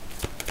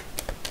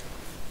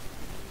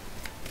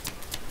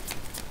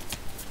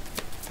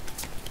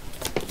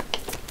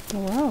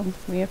 Whoa,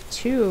 we have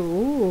two.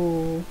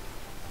 Ooh,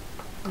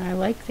 I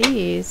like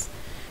these.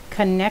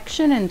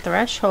 Connection and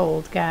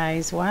threshold,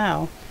 guys.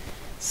 Wow.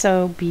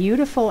 So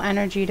beautiful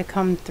energy to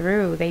come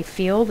through. They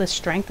feel the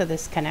strength of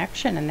this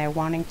connection and they're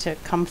wanting to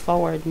come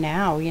forward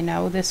now. You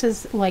know, this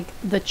is like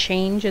the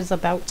change is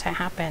about to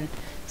happen.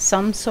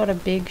 Some sort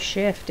of big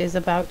shift is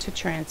about to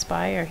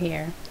transpire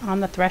here on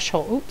the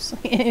threshold. Oops,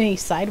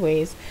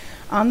 sideways.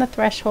 On the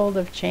threshold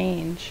of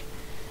change.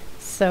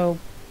 So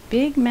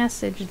big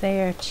message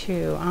there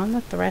too, on the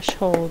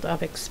threshold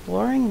of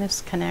exploring this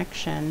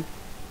connection.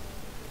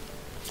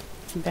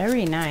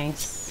 Very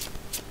nice.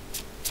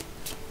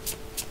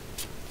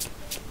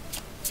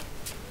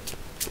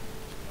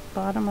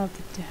 Bottom of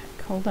the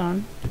deck. Hold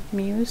on.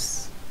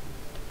 Muse.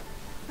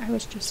 I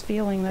was just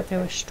feeling that they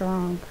were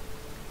strong.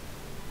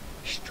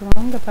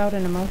 Strong about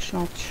an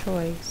emotional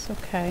choice.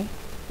 Okay.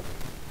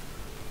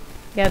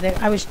 Yeah,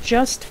 I was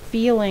just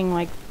feeling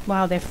like,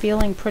 wow, they're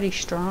feeling pretty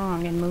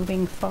strong and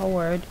moving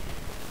forward.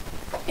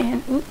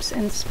 And, oops,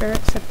 and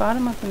Spirit's at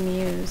bottom of the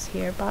Muse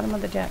here, bottom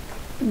of the deck.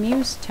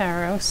 Muse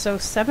Tarot, so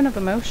 7 of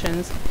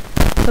Emotions.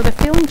 So they're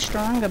feeling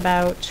strong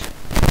about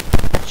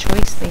a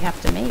choice they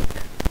have to make.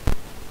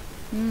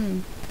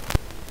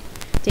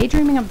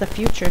 Daydreaming of the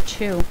future,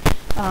 too.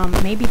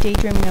 Maybe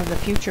daydreaming of the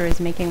future is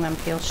making them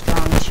feel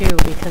strong, too,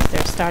 because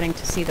they're starting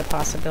to see the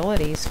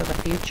possibilities for the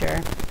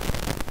future.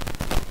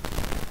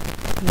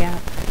 Yeah,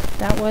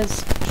 that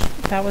was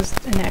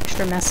an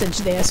extra message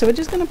there, so we're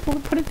just going to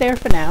put it there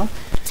for now.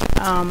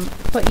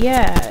 But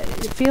yeah,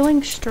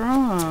 feeling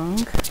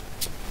strong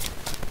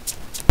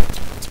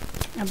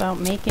about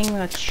making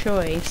a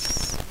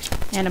choice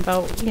and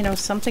about, you know,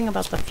 something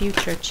about the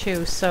future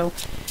too. So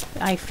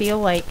I feel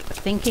like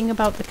thinking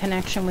about the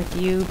connection with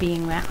you,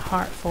 being that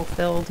heart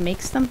fulfilled,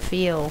 makes them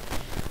feel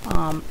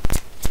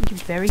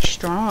very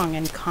strong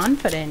and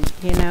confident,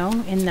 you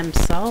know, in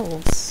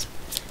themselves.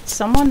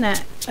 Someone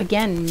that,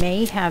 again,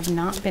 may have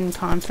not been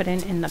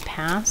confident in the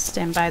past.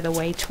 And by the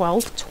way,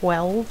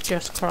 12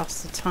 just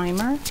crossed the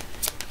timer.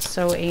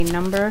 So a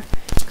number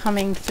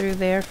coming through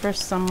there for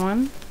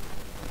someone.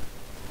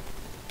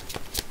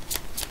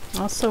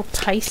 Also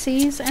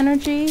Pisces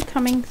energy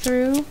coming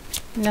through.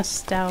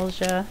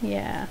 Nostalgia.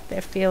 Yeah,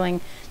 they're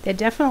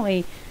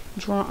definitely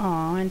drawn.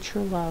 Aw, and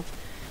true love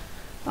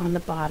on the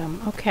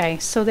bottom. Okay,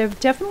 so they're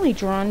definitely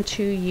drawn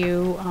to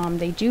you.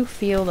 They do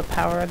feel the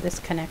power of this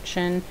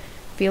connection.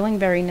 Feeling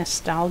very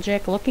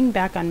nostalgic, looking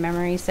back on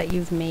memories that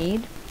you've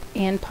made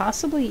and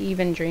possibly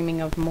even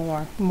dreaming of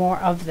more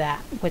of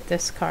that with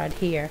this card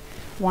here,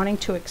 wanting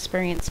to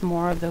experience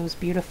more of those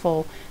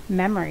beautiful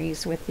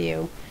memories with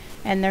you.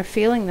 And they're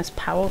feeling this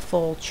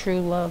powerful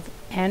true love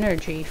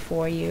energy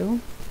for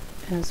you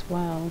as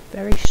well.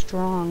 Very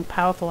strong,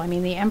 powerful. I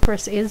mean, the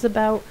Empress is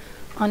about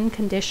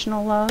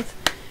unconditional love,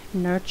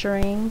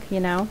 nurturing, you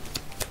know,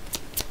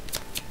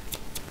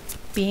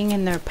 being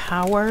in their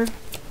power.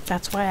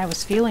 That's why I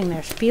was feeling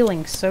their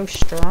feeling so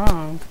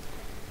strong.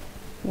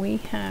 We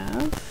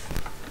have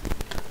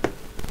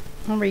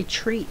a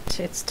retreat.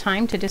 It's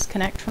time to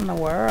disconnect from the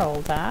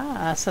world.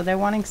 So they're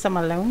wanting some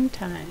alone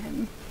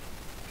time,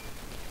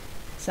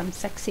 some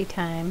sexy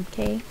time.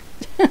 Okay.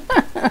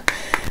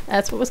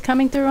 That's what was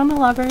coming through on the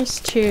Lovers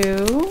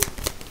too.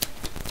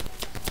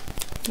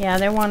 Yeah,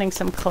 they're wanting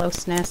some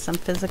closeness, some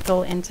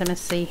physical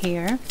intimacy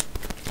here.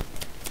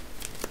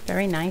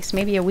 Very nice.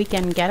 Maybe a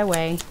weekend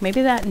getaway.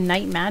 Maybe that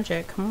night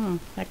magic.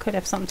 That could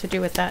have something to do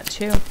with that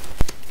too.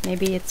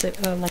 Maybe it's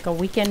like a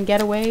weekend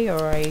getaway,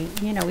 or a,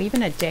 you know,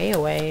 even a day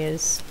away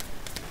is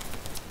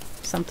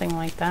something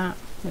like that,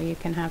 where you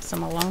can have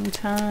some alone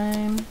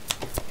time.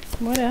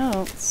 What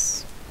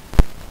else?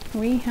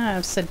 We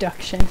have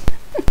seduction.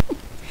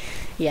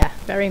 Yeah,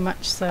 very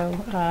much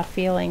so.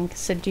 Feeling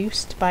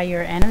seduced by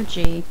your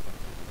energy.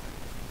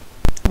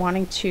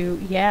 Wanting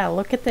to, yeah,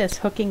 look at this,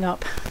 hooking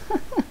up.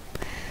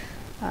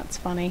 That's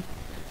funny.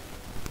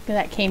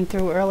 That came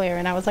through earlier,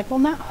 and I was like, well,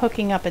 not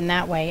hooking up in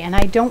that way. And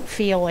I don't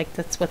feel like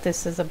that's what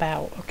this is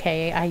about,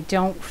 okay? I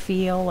don't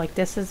feel like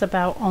this is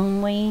about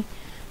only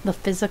the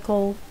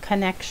physical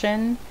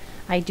connection.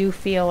 I do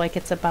feel like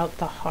it's about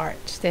the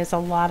heart. There's a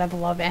lot of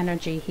love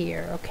energy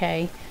here,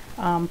 okay?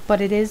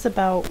 But it is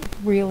about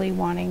really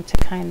wanting to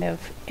kind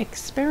of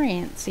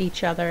experience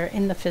each other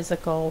in the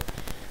physical,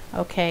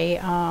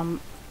 okay?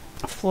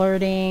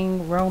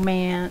 Flirting,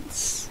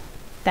 romance,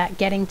 that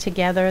getting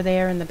together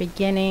there in the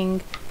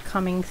beginning,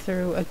 coming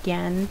through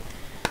again.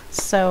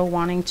 So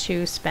wanting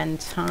to spend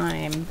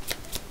time.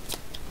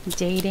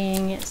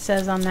 Dating, it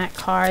says on that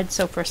card.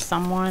 So for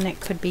someone, it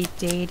could be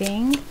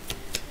dating.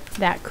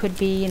 That could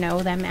be, you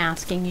know, them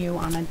asking you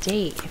on a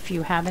date if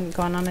you haven't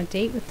gone on a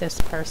date with this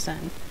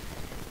person.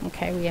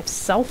 Okay, we have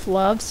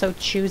self-love, so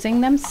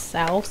choosing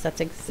themselves.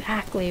 That's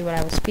exactly what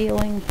I was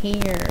feeling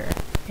here.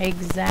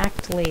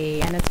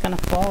 Exactly. And it's going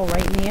to fall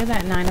right near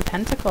that Nine of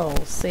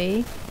Pentacles.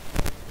 See?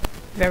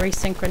 Very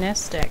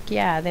synchronistic.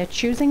 Yeah, they're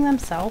choosing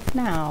themselves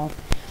now.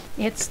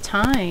 It's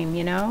time,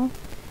 you know.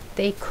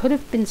 They could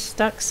have been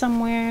stuck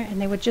somewhere,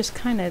 and they were just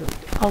kind of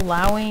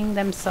allowing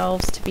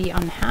themselves to be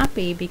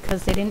unhappy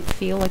because they didn't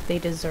feel like they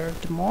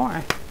deserved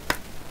more.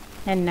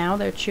 And now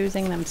they're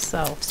choosing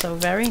themselves. So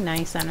very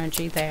nice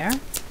energy there.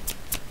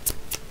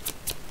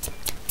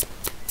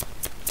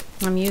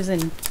 I'm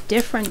using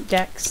different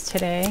decks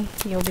today.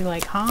 You'll be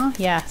like, huh?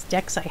 Yeah,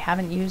 decks I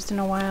haven't used in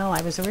a while.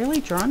 I was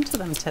really drawn to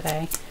them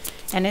today.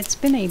 And it's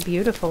been a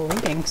beautiful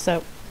reading.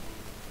 So,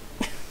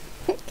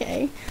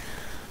 okay.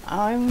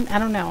 I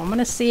don't know. I'm going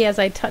to see as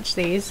I touch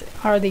these.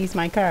 Are these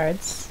my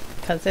cards?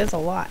 Because there's a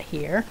lot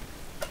here.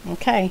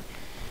 Okay.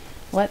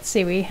 Let's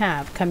see. We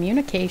have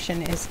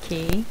communication is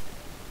key.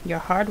 Your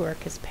hard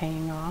work is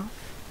paying off.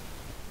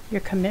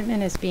 Your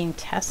commitment is being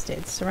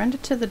tested. Surrender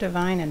to the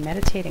divine and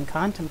meditate and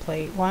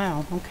contemplate.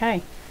 Wow.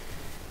 Okay.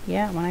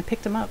 Yeah, when I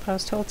picked them up, I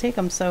was told take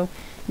them. So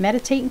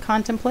meditate and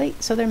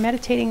contemplate. So they're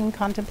meditating and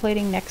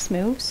contemplating next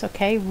moves.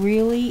 Okay.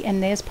 Really.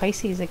 And there's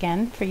Pisces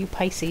again for you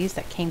Pisces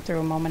that came through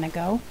a moment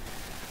ago.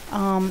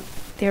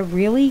 They're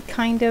really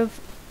kind of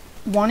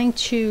wanting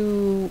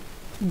to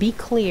be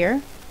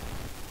clear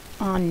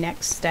on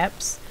next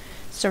steps.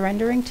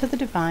 Surrendering to the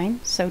divine,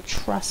 so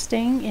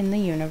trusting in the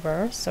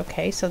universe.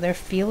 Okay, so they're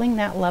feeling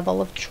that level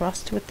of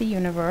trust with the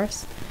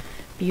universe.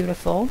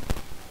 Beautiful.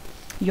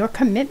 Your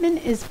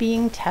commitment is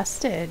being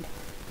tested.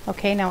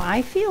 Okay, now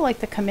I feel like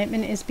the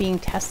commitment is being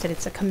tested.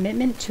 It's a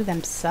commitment to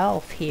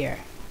themselves here.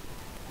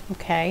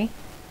 Okay,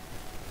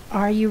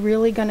 are you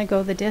really going to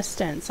go the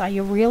distance? Are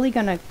you really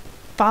going to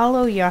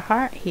follow your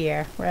heart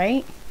here,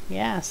 right?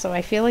 Yeah, so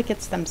I feel like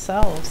it's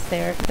themselves.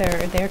 Their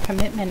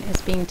commitment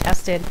is being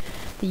tested.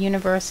 The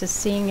universe is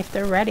seeing if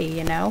they're ready,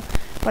 you know.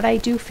 But I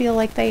do feel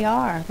like they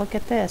are. Look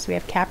at this. We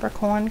have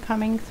Capricorn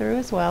coming through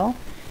as well.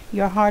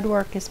 Your hard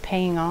work is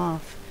paying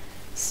off.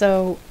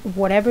 So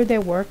whatever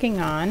they're working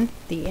on,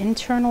 the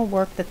internal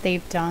work that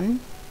they've done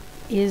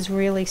is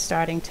really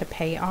starting to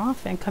pay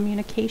off. And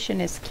communication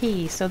is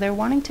key. So they're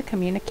wanting to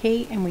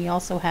communicate. And we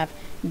also have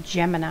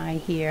Gemini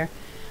here.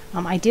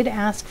 I did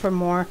ask for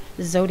more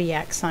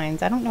zodiac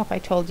signs. I don't know if I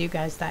told you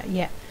guys that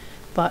yet.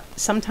 But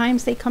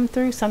sometimes they come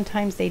through,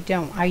 sometimes they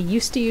don't. I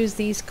used to use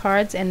these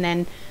cards, and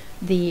then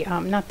the,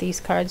 not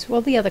these cards,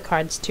 well, the other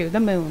cards too, the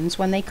moons.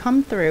 When they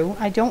come through,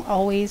 I don't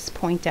always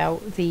point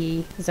out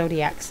the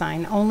zodiac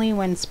sign, only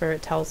when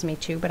Spirit tells me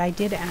to. But I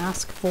did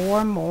ask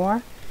for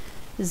more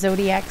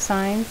zodiac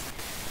signs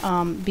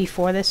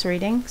before this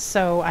reading,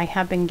 so I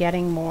have been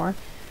getting more.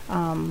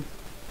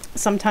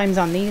 Sometimes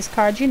on these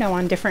cards, you know,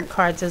 on different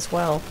cards as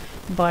well.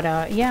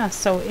 But yeah,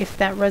 so if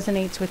that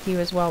resonates with you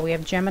as well, we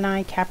have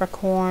Gemini,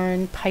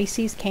 Capricorn,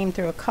 Pisces came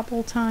through a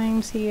couple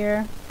times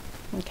here.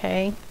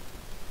 Okay.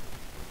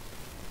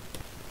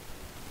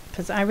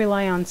 Because I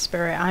rely on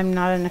spirit. I'm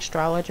not an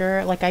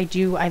astrologer. Like I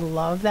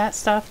love that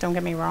stuff. Don't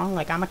get me wrong.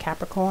 Like I'm a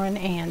Capricorn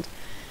and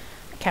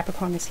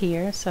Capricorn is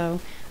here. So,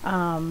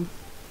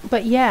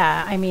 but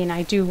yeah, I mean,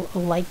 I do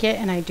like it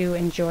and I do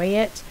enjoy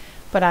it,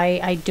 but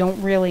I don't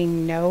really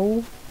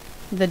know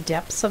the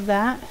depths of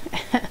that.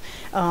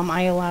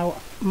 I allow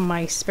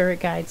my spirit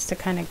guides to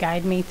kind of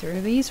guide me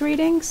through these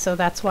readings. So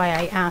that's why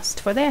I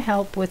asked for their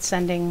help with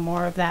sending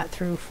more of that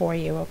through for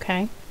you.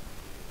 Okay.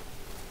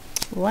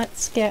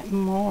 Let's get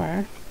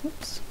more.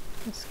 Oops,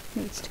 this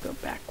needs to go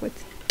back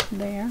with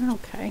there.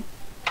 Okay.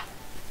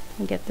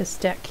 And get this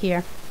deck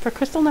here. For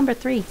crystal number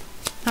 3,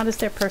 how does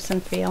their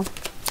person feel?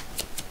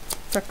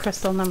 For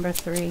crystal number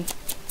 3.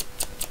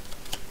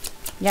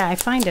 Yeah, I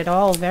find it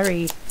all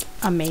very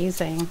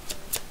amazing.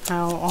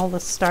 How all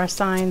the star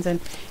signs and,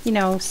 you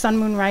know, sun,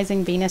 moon,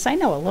 rising, Venus. I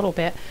know a little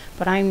bit,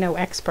 but I'm no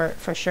expert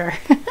for sure.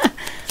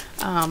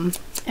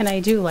 And I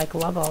do like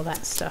love all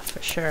that stuff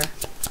for sure.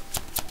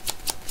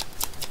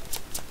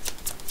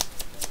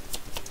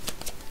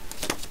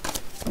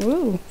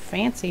 Ooh,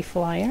 fancy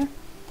flyer.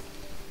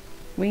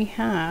 We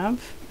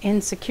have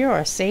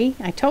insecure. See,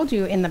 I told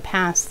you in the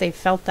past they've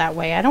felt that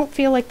way. I don't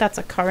feel like that's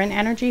a current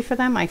energy for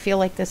them. I feel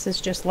like this is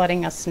just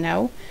letting us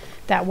know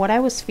that what I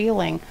was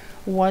feeling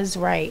was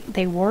right.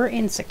 They were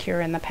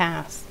insecure in the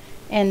past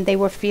and they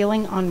were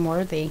feeling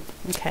unworthy.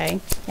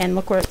 Okay, and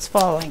look where it's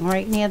falling,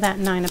 right near that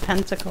 9 of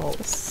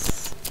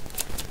Pentacles.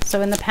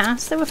 So in the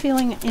past they were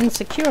feeling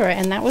insecure,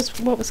 and that was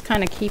what was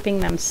kind of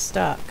keeping them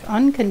stuck.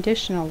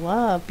 Unconditional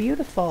love,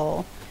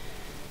 beautiful.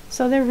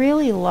 So they're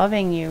really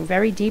loving you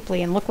very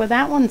deeply. And look where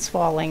that one's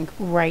falling,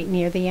 right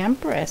near the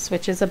Empress,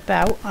 which is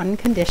about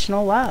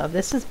unconditional love.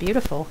 This is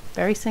beautiful.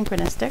 Very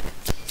synchronistic.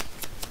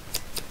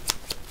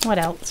 What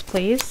else,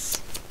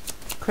 please?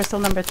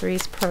 Crystal number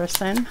 3's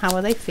person. How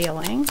are they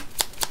feeling?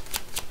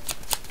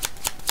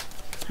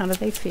 How do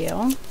they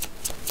feel?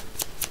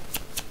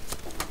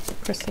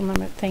 Crystal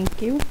number,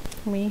 thank you.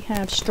 We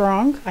have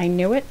strong. I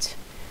knew it.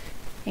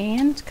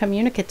 And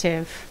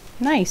communicative.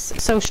 Nice.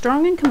 So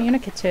strong and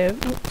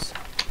communicative. Oops.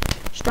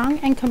 Strong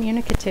and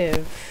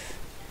communicative.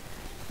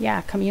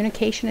 Yeah,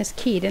 communication is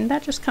key. Didn't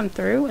that just come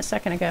through a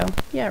second ago?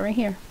 Yeah, right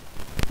here.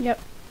 Yep.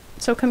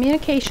 So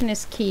communication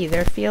is key.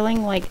 They're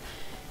feeling like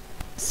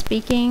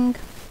speaking,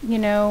 you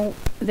know,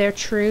 their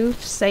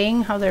truth,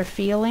 saying how they're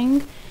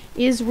feeling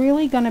is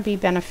really going to be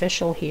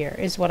beneficial here,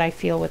 is what I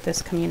feel with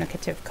this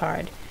communicative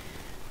card.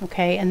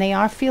 Okay, and they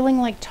are feeling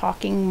like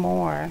talking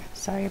more.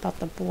 Sorry about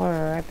the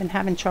blur. I've been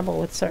having trouble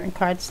with certain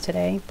cards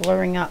today,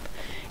 blurring up.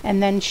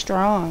 And then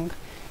strong.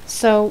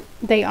 So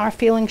they are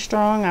feeling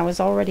strong. I was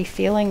already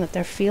feeling that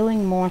they're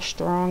feeling more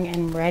strong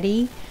and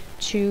ready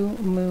to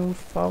move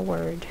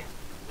forward.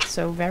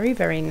 So very,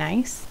 very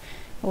nice.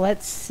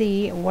 Let's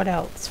see what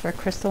else for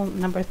crystal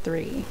number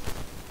 3.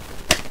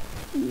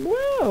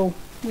 Whoa,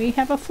 we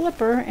have a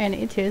flipper and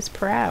it is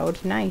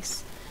proud.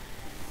 Nice.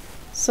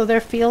 So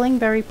they're feeling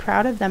very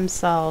proud of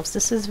themselves.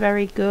 This is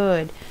very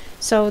good.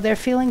 So they're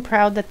feeling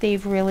proud that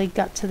they've really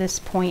got to this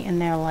point in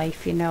their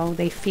life. You know,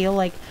 they feel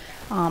like,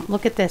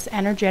 look at this,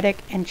 energetic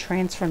and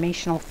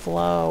transformational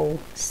flow.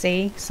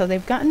 See? So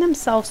they've gotten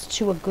themselves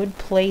to a good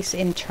place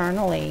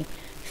internally,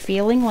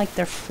 feeling like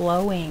they're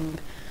flowing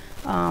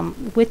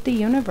with the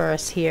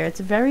universe here. It's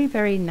very,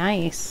 very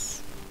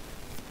nice.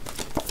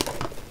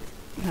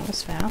 That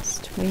was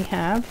fast. We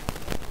have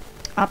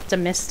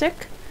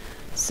optimistic.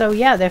 So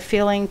yeah, they're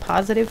feeling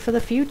positive for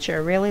the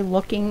future, really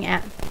looking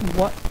at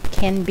what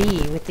can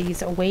be with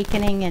these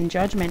awakening and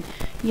judgment,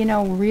 you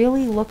know,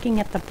 really looking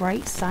at the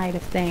bright side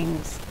of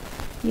things.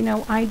 You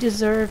know, I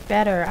deserve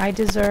better, I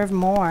deserve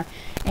more,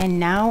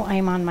 and now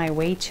I'm on my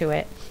way to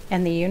it,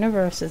 and the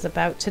universe is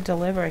about to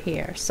deliver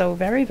here. So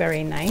very,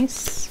 very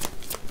nice.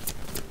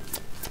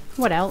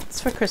 What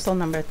else for crystal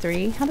number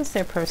 3? How does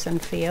their person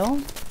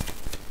feel?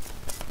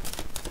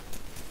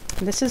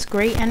 This is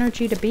great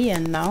energy to be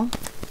in, though.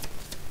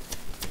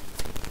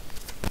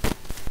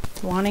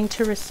 Wanting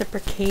to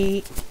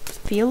reciprocate,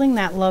 feeling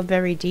that love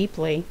very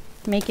deeply,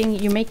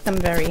 you make them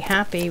very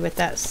happy with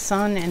that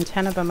Sun and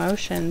 10 of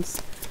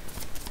emotions,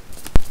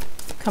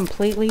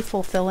 completely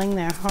fulfilling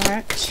their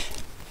heart.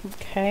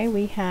 Okay,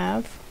 we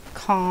have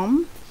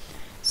calm.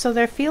 So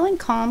they're feeling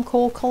calm,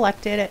 cool,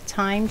 collected at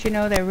times. You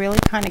know, they're really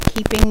kind of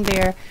keeping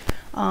their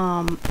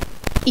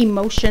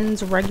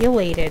emotions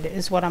regulated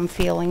is what I'm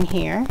feeling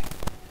here.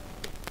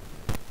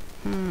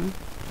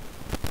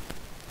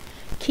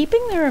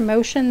 Keeping their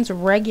emotions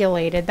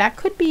regulated, that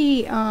could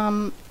be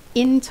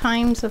in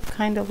times of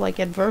kind of like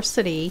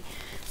adversity.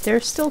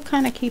 They're still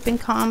kind of keeping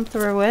calm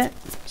through it,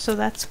 so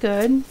that's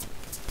good.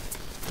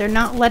 They're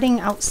not letting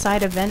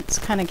outside events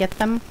kind of get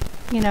them,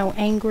 you know,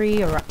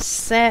 angry or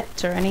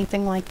upset or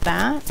anything like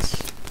that.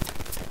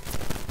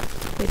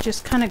 They're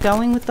just kind of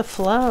going with the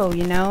flow,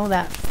 you know,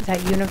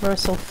 that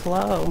universal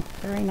flow.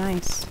 Very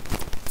nice.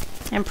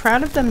 And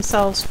proud of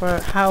themselves for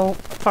how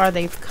far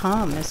they've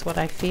come is what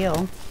I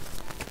feel.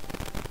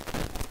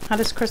 How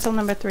does crystal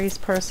number 3's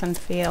person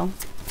feel?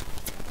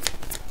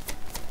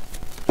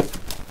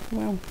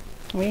 Well,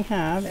 we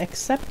have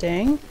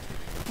accepting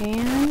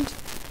and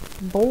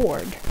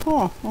bored.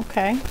 Oh,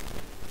 okay.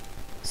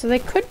 So they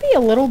could be a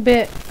little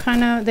bit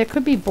there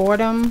could be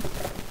boredom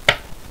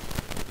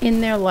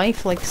in their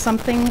life, like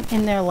something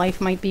in their life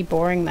might be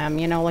boring them,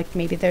 you know, like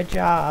maybe their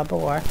job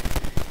or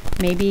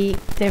maybe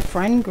their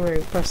friend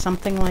group or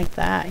something like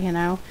that, you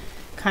know,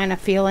 kind of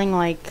feeling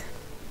like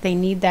they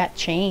need that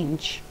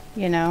change,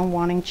 you know,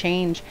 wanting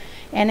change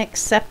and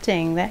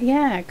accepting that,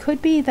 yeah, it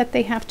could be that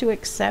they have to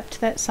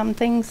accept that some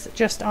things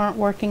just aren't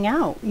working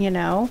out, you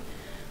know.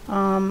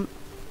 And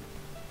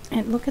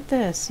look at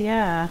this,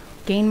 yeah,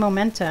 gain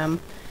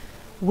momentum.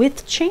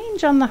 With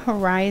change on the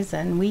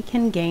horizon, we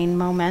can gain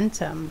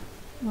momentum.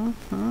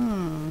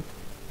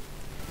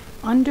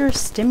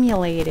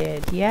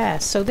 Understimulated,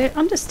 yes. So they're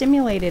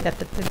understimulated at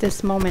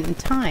this moment in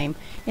time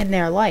in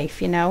their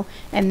life, you know,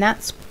 and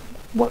that's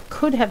what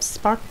could have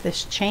sparked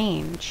this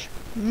change.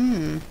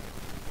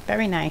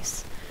 Very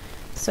nice.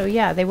 So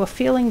yeah, they were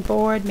feeling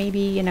bored, maybe,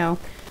 you know,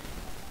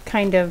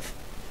 kind of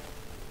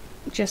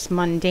just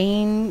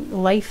mundane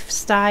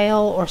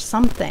lifestyle or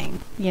something,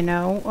 you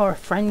know, or a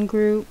friend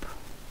group.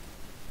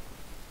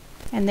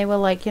 And they were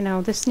like, you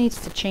know, this needs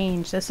to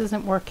change. This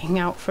isn't working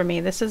out for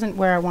me. This isn't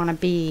where I want to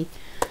be,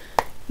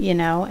 you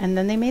know. And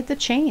then they made the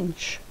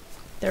change.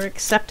 They're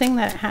accepting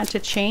that it had to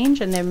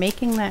change, and they're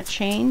making that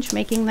change,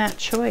 making that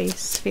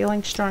choice,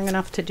 feeling strong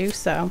enough to do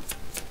so.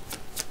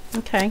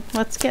 Okay,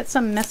 let's get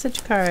some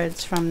message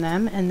cards from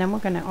them, and then we're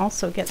going to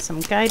also get some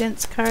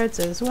guidance cards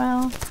as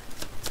well.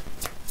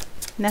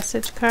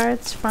 Message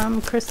cards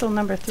from crystal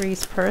number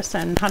 3's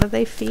person. How do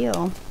they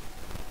feel?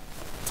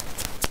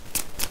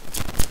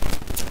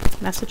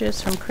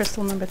 Messages from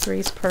crystal number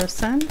 3's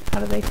person.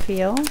 How do they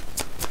feel?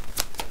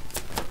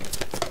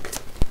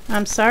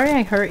 I'm sorry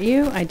I hurt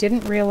you. I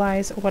didn't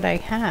realize what I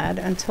had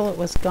until it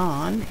was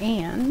gone.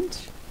 And,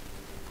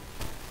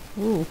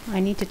 ooh, I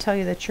need to tell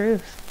you the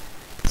truth.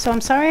 So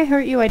I'm sorry I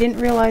hurt you. I didn't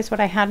realize what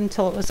I had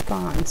until it was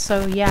gone.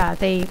 So yeah,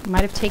 they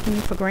might have taken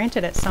you for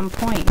granted at some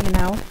point, you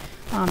know.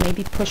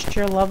 Maybe pushed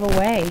your love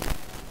away.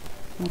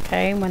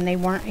 Okay, when they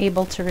weren't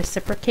able to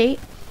reciprocate.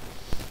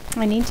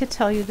 I need to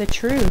tell you the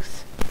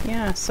truth.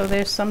 Yeah, so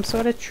there's some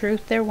sort of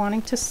truth they're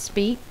wanting to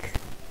speak.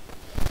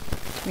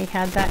 We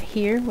had that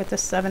here with the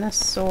 7 of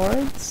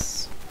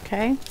Swords.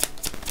 Okay.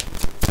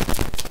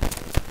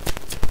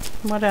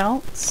 What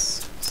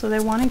else? So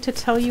they're wanting to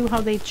tell you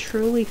how they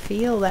truly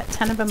feel, that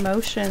 10 of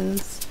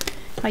Emotions,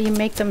 how you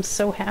make them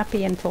so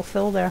happy and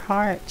fulfill their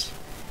heart.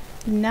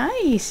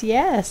 Nice,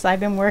 yes. I've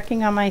been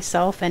working on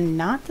myself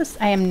and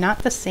I am not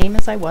the same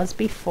as I was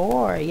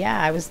before.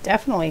 Yeah, I was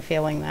definitely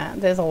feeling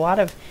that. There's a lot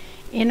of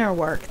inner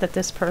work that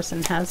this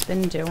person has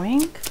been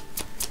doing.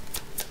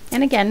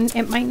 And again,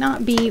 it might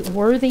not be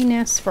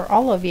worthiness for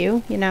all of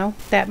you, you know,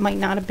 that might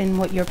not have been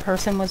what your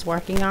person was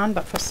working on,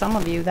 but for some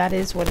of you, that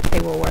is what they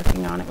were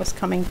working on. It was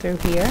coming through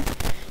here.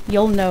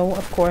 You'll know,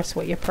 of course,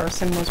 what your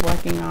person was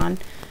working on,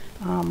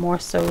 more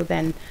so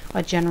than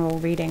a general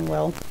reading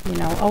will. You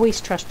know,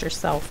 always trust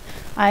yourself.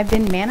 I've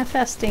been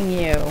manifesting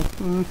you.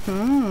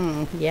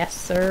 Yes,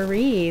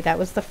 sirree. That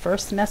was the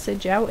first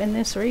message out in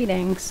this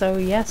reading. So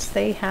yes,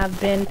 they have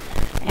been.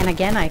 And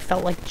again, I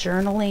felt like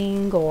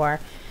journaling,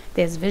 or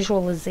there's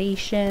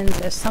visualizations.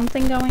 There's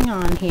something going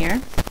on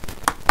here.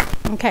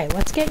 Okay,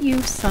 let's get you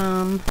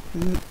some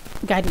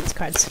guidance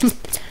cards.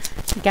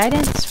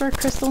 Guidance for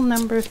crystal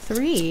number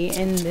 3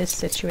 in this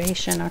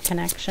situation or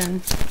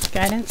connection.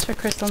 Guidance for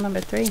crystal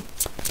number 3.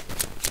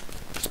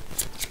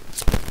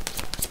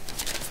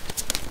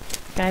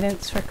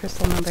 Guidance for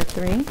crystal number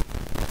 3.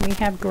 We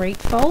have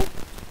grateful.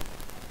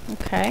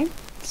 Okay,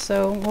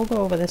 so we'll go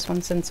over this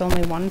one since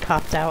only one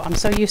popped out. I'm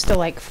so used to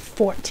like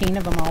 14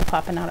 of them all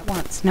popping out at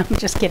once. No, I'm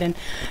just kidding.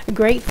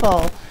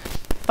 Grateful.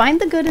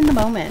 Find the good in the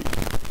moment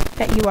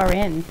that you are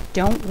in.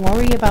 Don't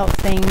worry about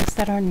things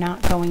that are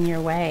not going your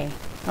way.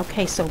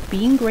 Okay, so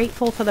being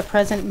grateful for the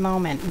present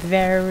moment,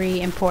 very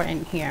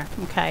important here,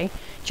 okay?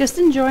 Just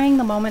enjoying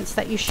the moments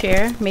that you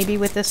share, maybe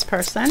with this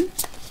person,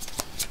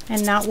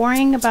 and not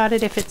worrying about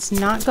it if it's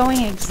not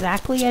going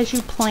exactly as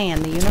you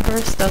plan. The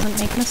universe doesn't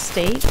make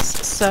mistakes,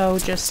 so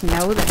just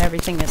know that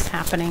everything is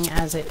happening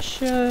as it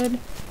should.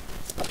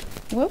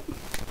 Whoop.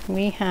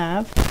 We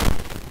have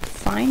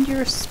find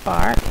your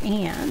spark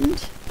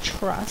and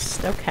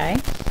trust, okay?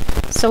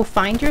 So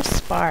find your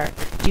spark.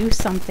 Do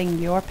something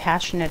you're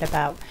passionate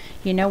about.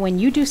 You know, when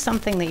you do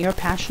something that you're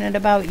passionate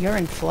about, you're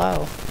in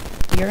flow.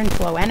 You're in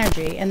flow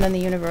energy, and then the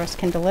universe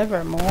can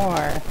deliver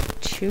more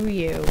to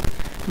you.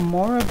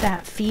 More of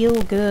that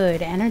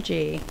feel-good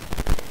energy.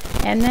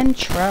 And then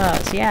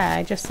trust. Yeah,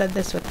 I just said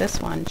this with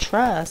this one.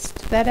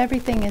 Trust that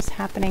everything is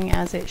happening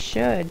as it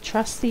should.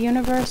 Trust the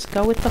universe.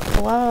 Go with the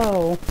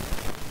flow.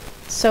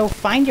 So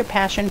find your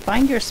passion.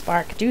 Find your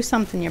spark. Do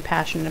something you're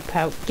passionate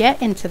about.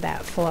 Get into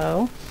that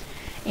flow.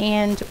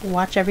 And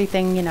watch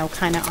everything, you know,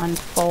 kind of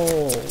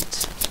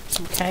unfold.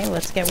 Okay,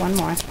 let's get one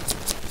more.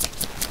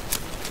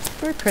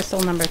 For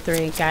crystal number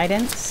 3,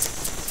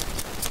 guidance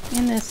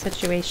in this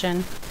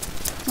situation.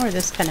 or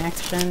this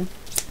connection.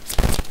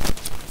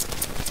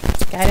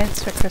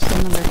 Guidance for crystal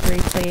number 3,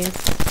 please.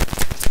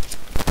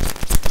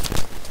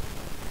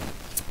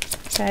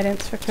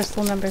 Guidance for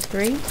crystal number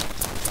 3.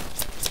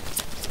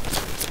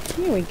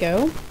 Here we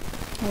go.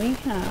 We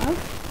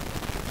have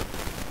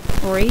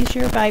raise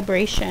your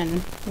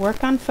vibration.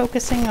 Work on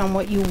focusing on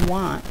what you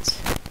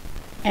want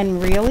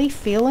and really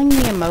feeling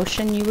the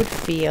emotion you would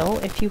feel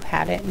if you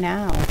had it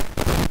now.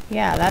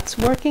 Yeah, that's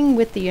working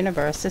with the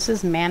universe. This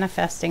is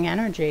manifesting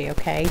energy,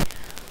 okay?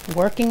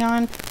 Working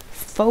on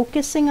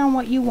focusing on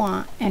what you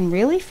want and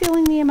really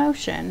feeling the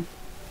emotion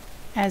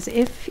as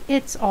if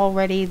it's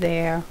already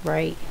there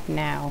right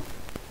now.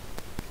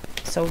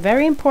 So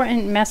very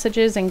important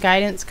messages and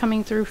guidance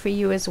coming through for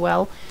you as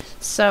well.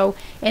 So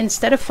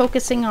instead of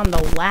focusing on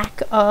the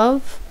lack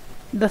of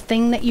the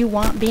thing that you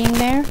want being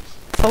there,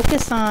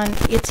 focus on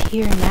it's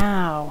here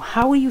now.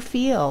 How will you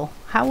feel?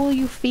 How will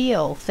you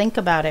feel? Think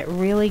about it.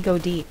 Really go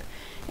deep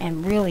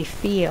and really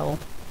feel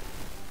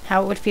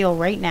how it would feel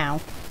right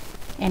now.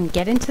 And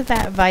get into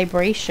that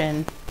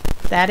vibration.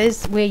 That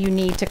is where you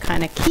need to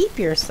kind of keep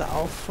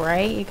yourself,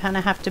 right? You kind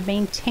of have to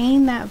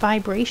maintain that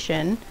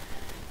vibration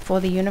for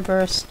the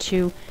universe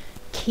to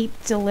keep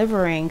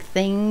delivering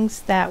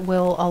things that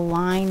will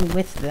align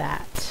with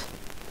that.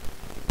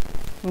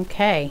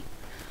 Okay.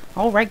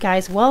 All right,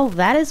 guys. Well,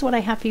 that is what I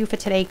have for you for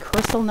today,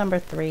 crystal number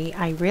 3.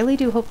 I really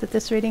do hope that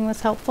this reading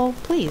was helpful.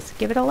 Please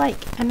give it a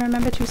like and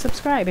remember to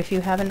subscribe if you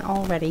haven't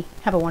already.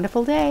 Have a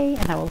wonderful day,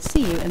 and I will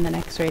see you in the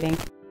next reading.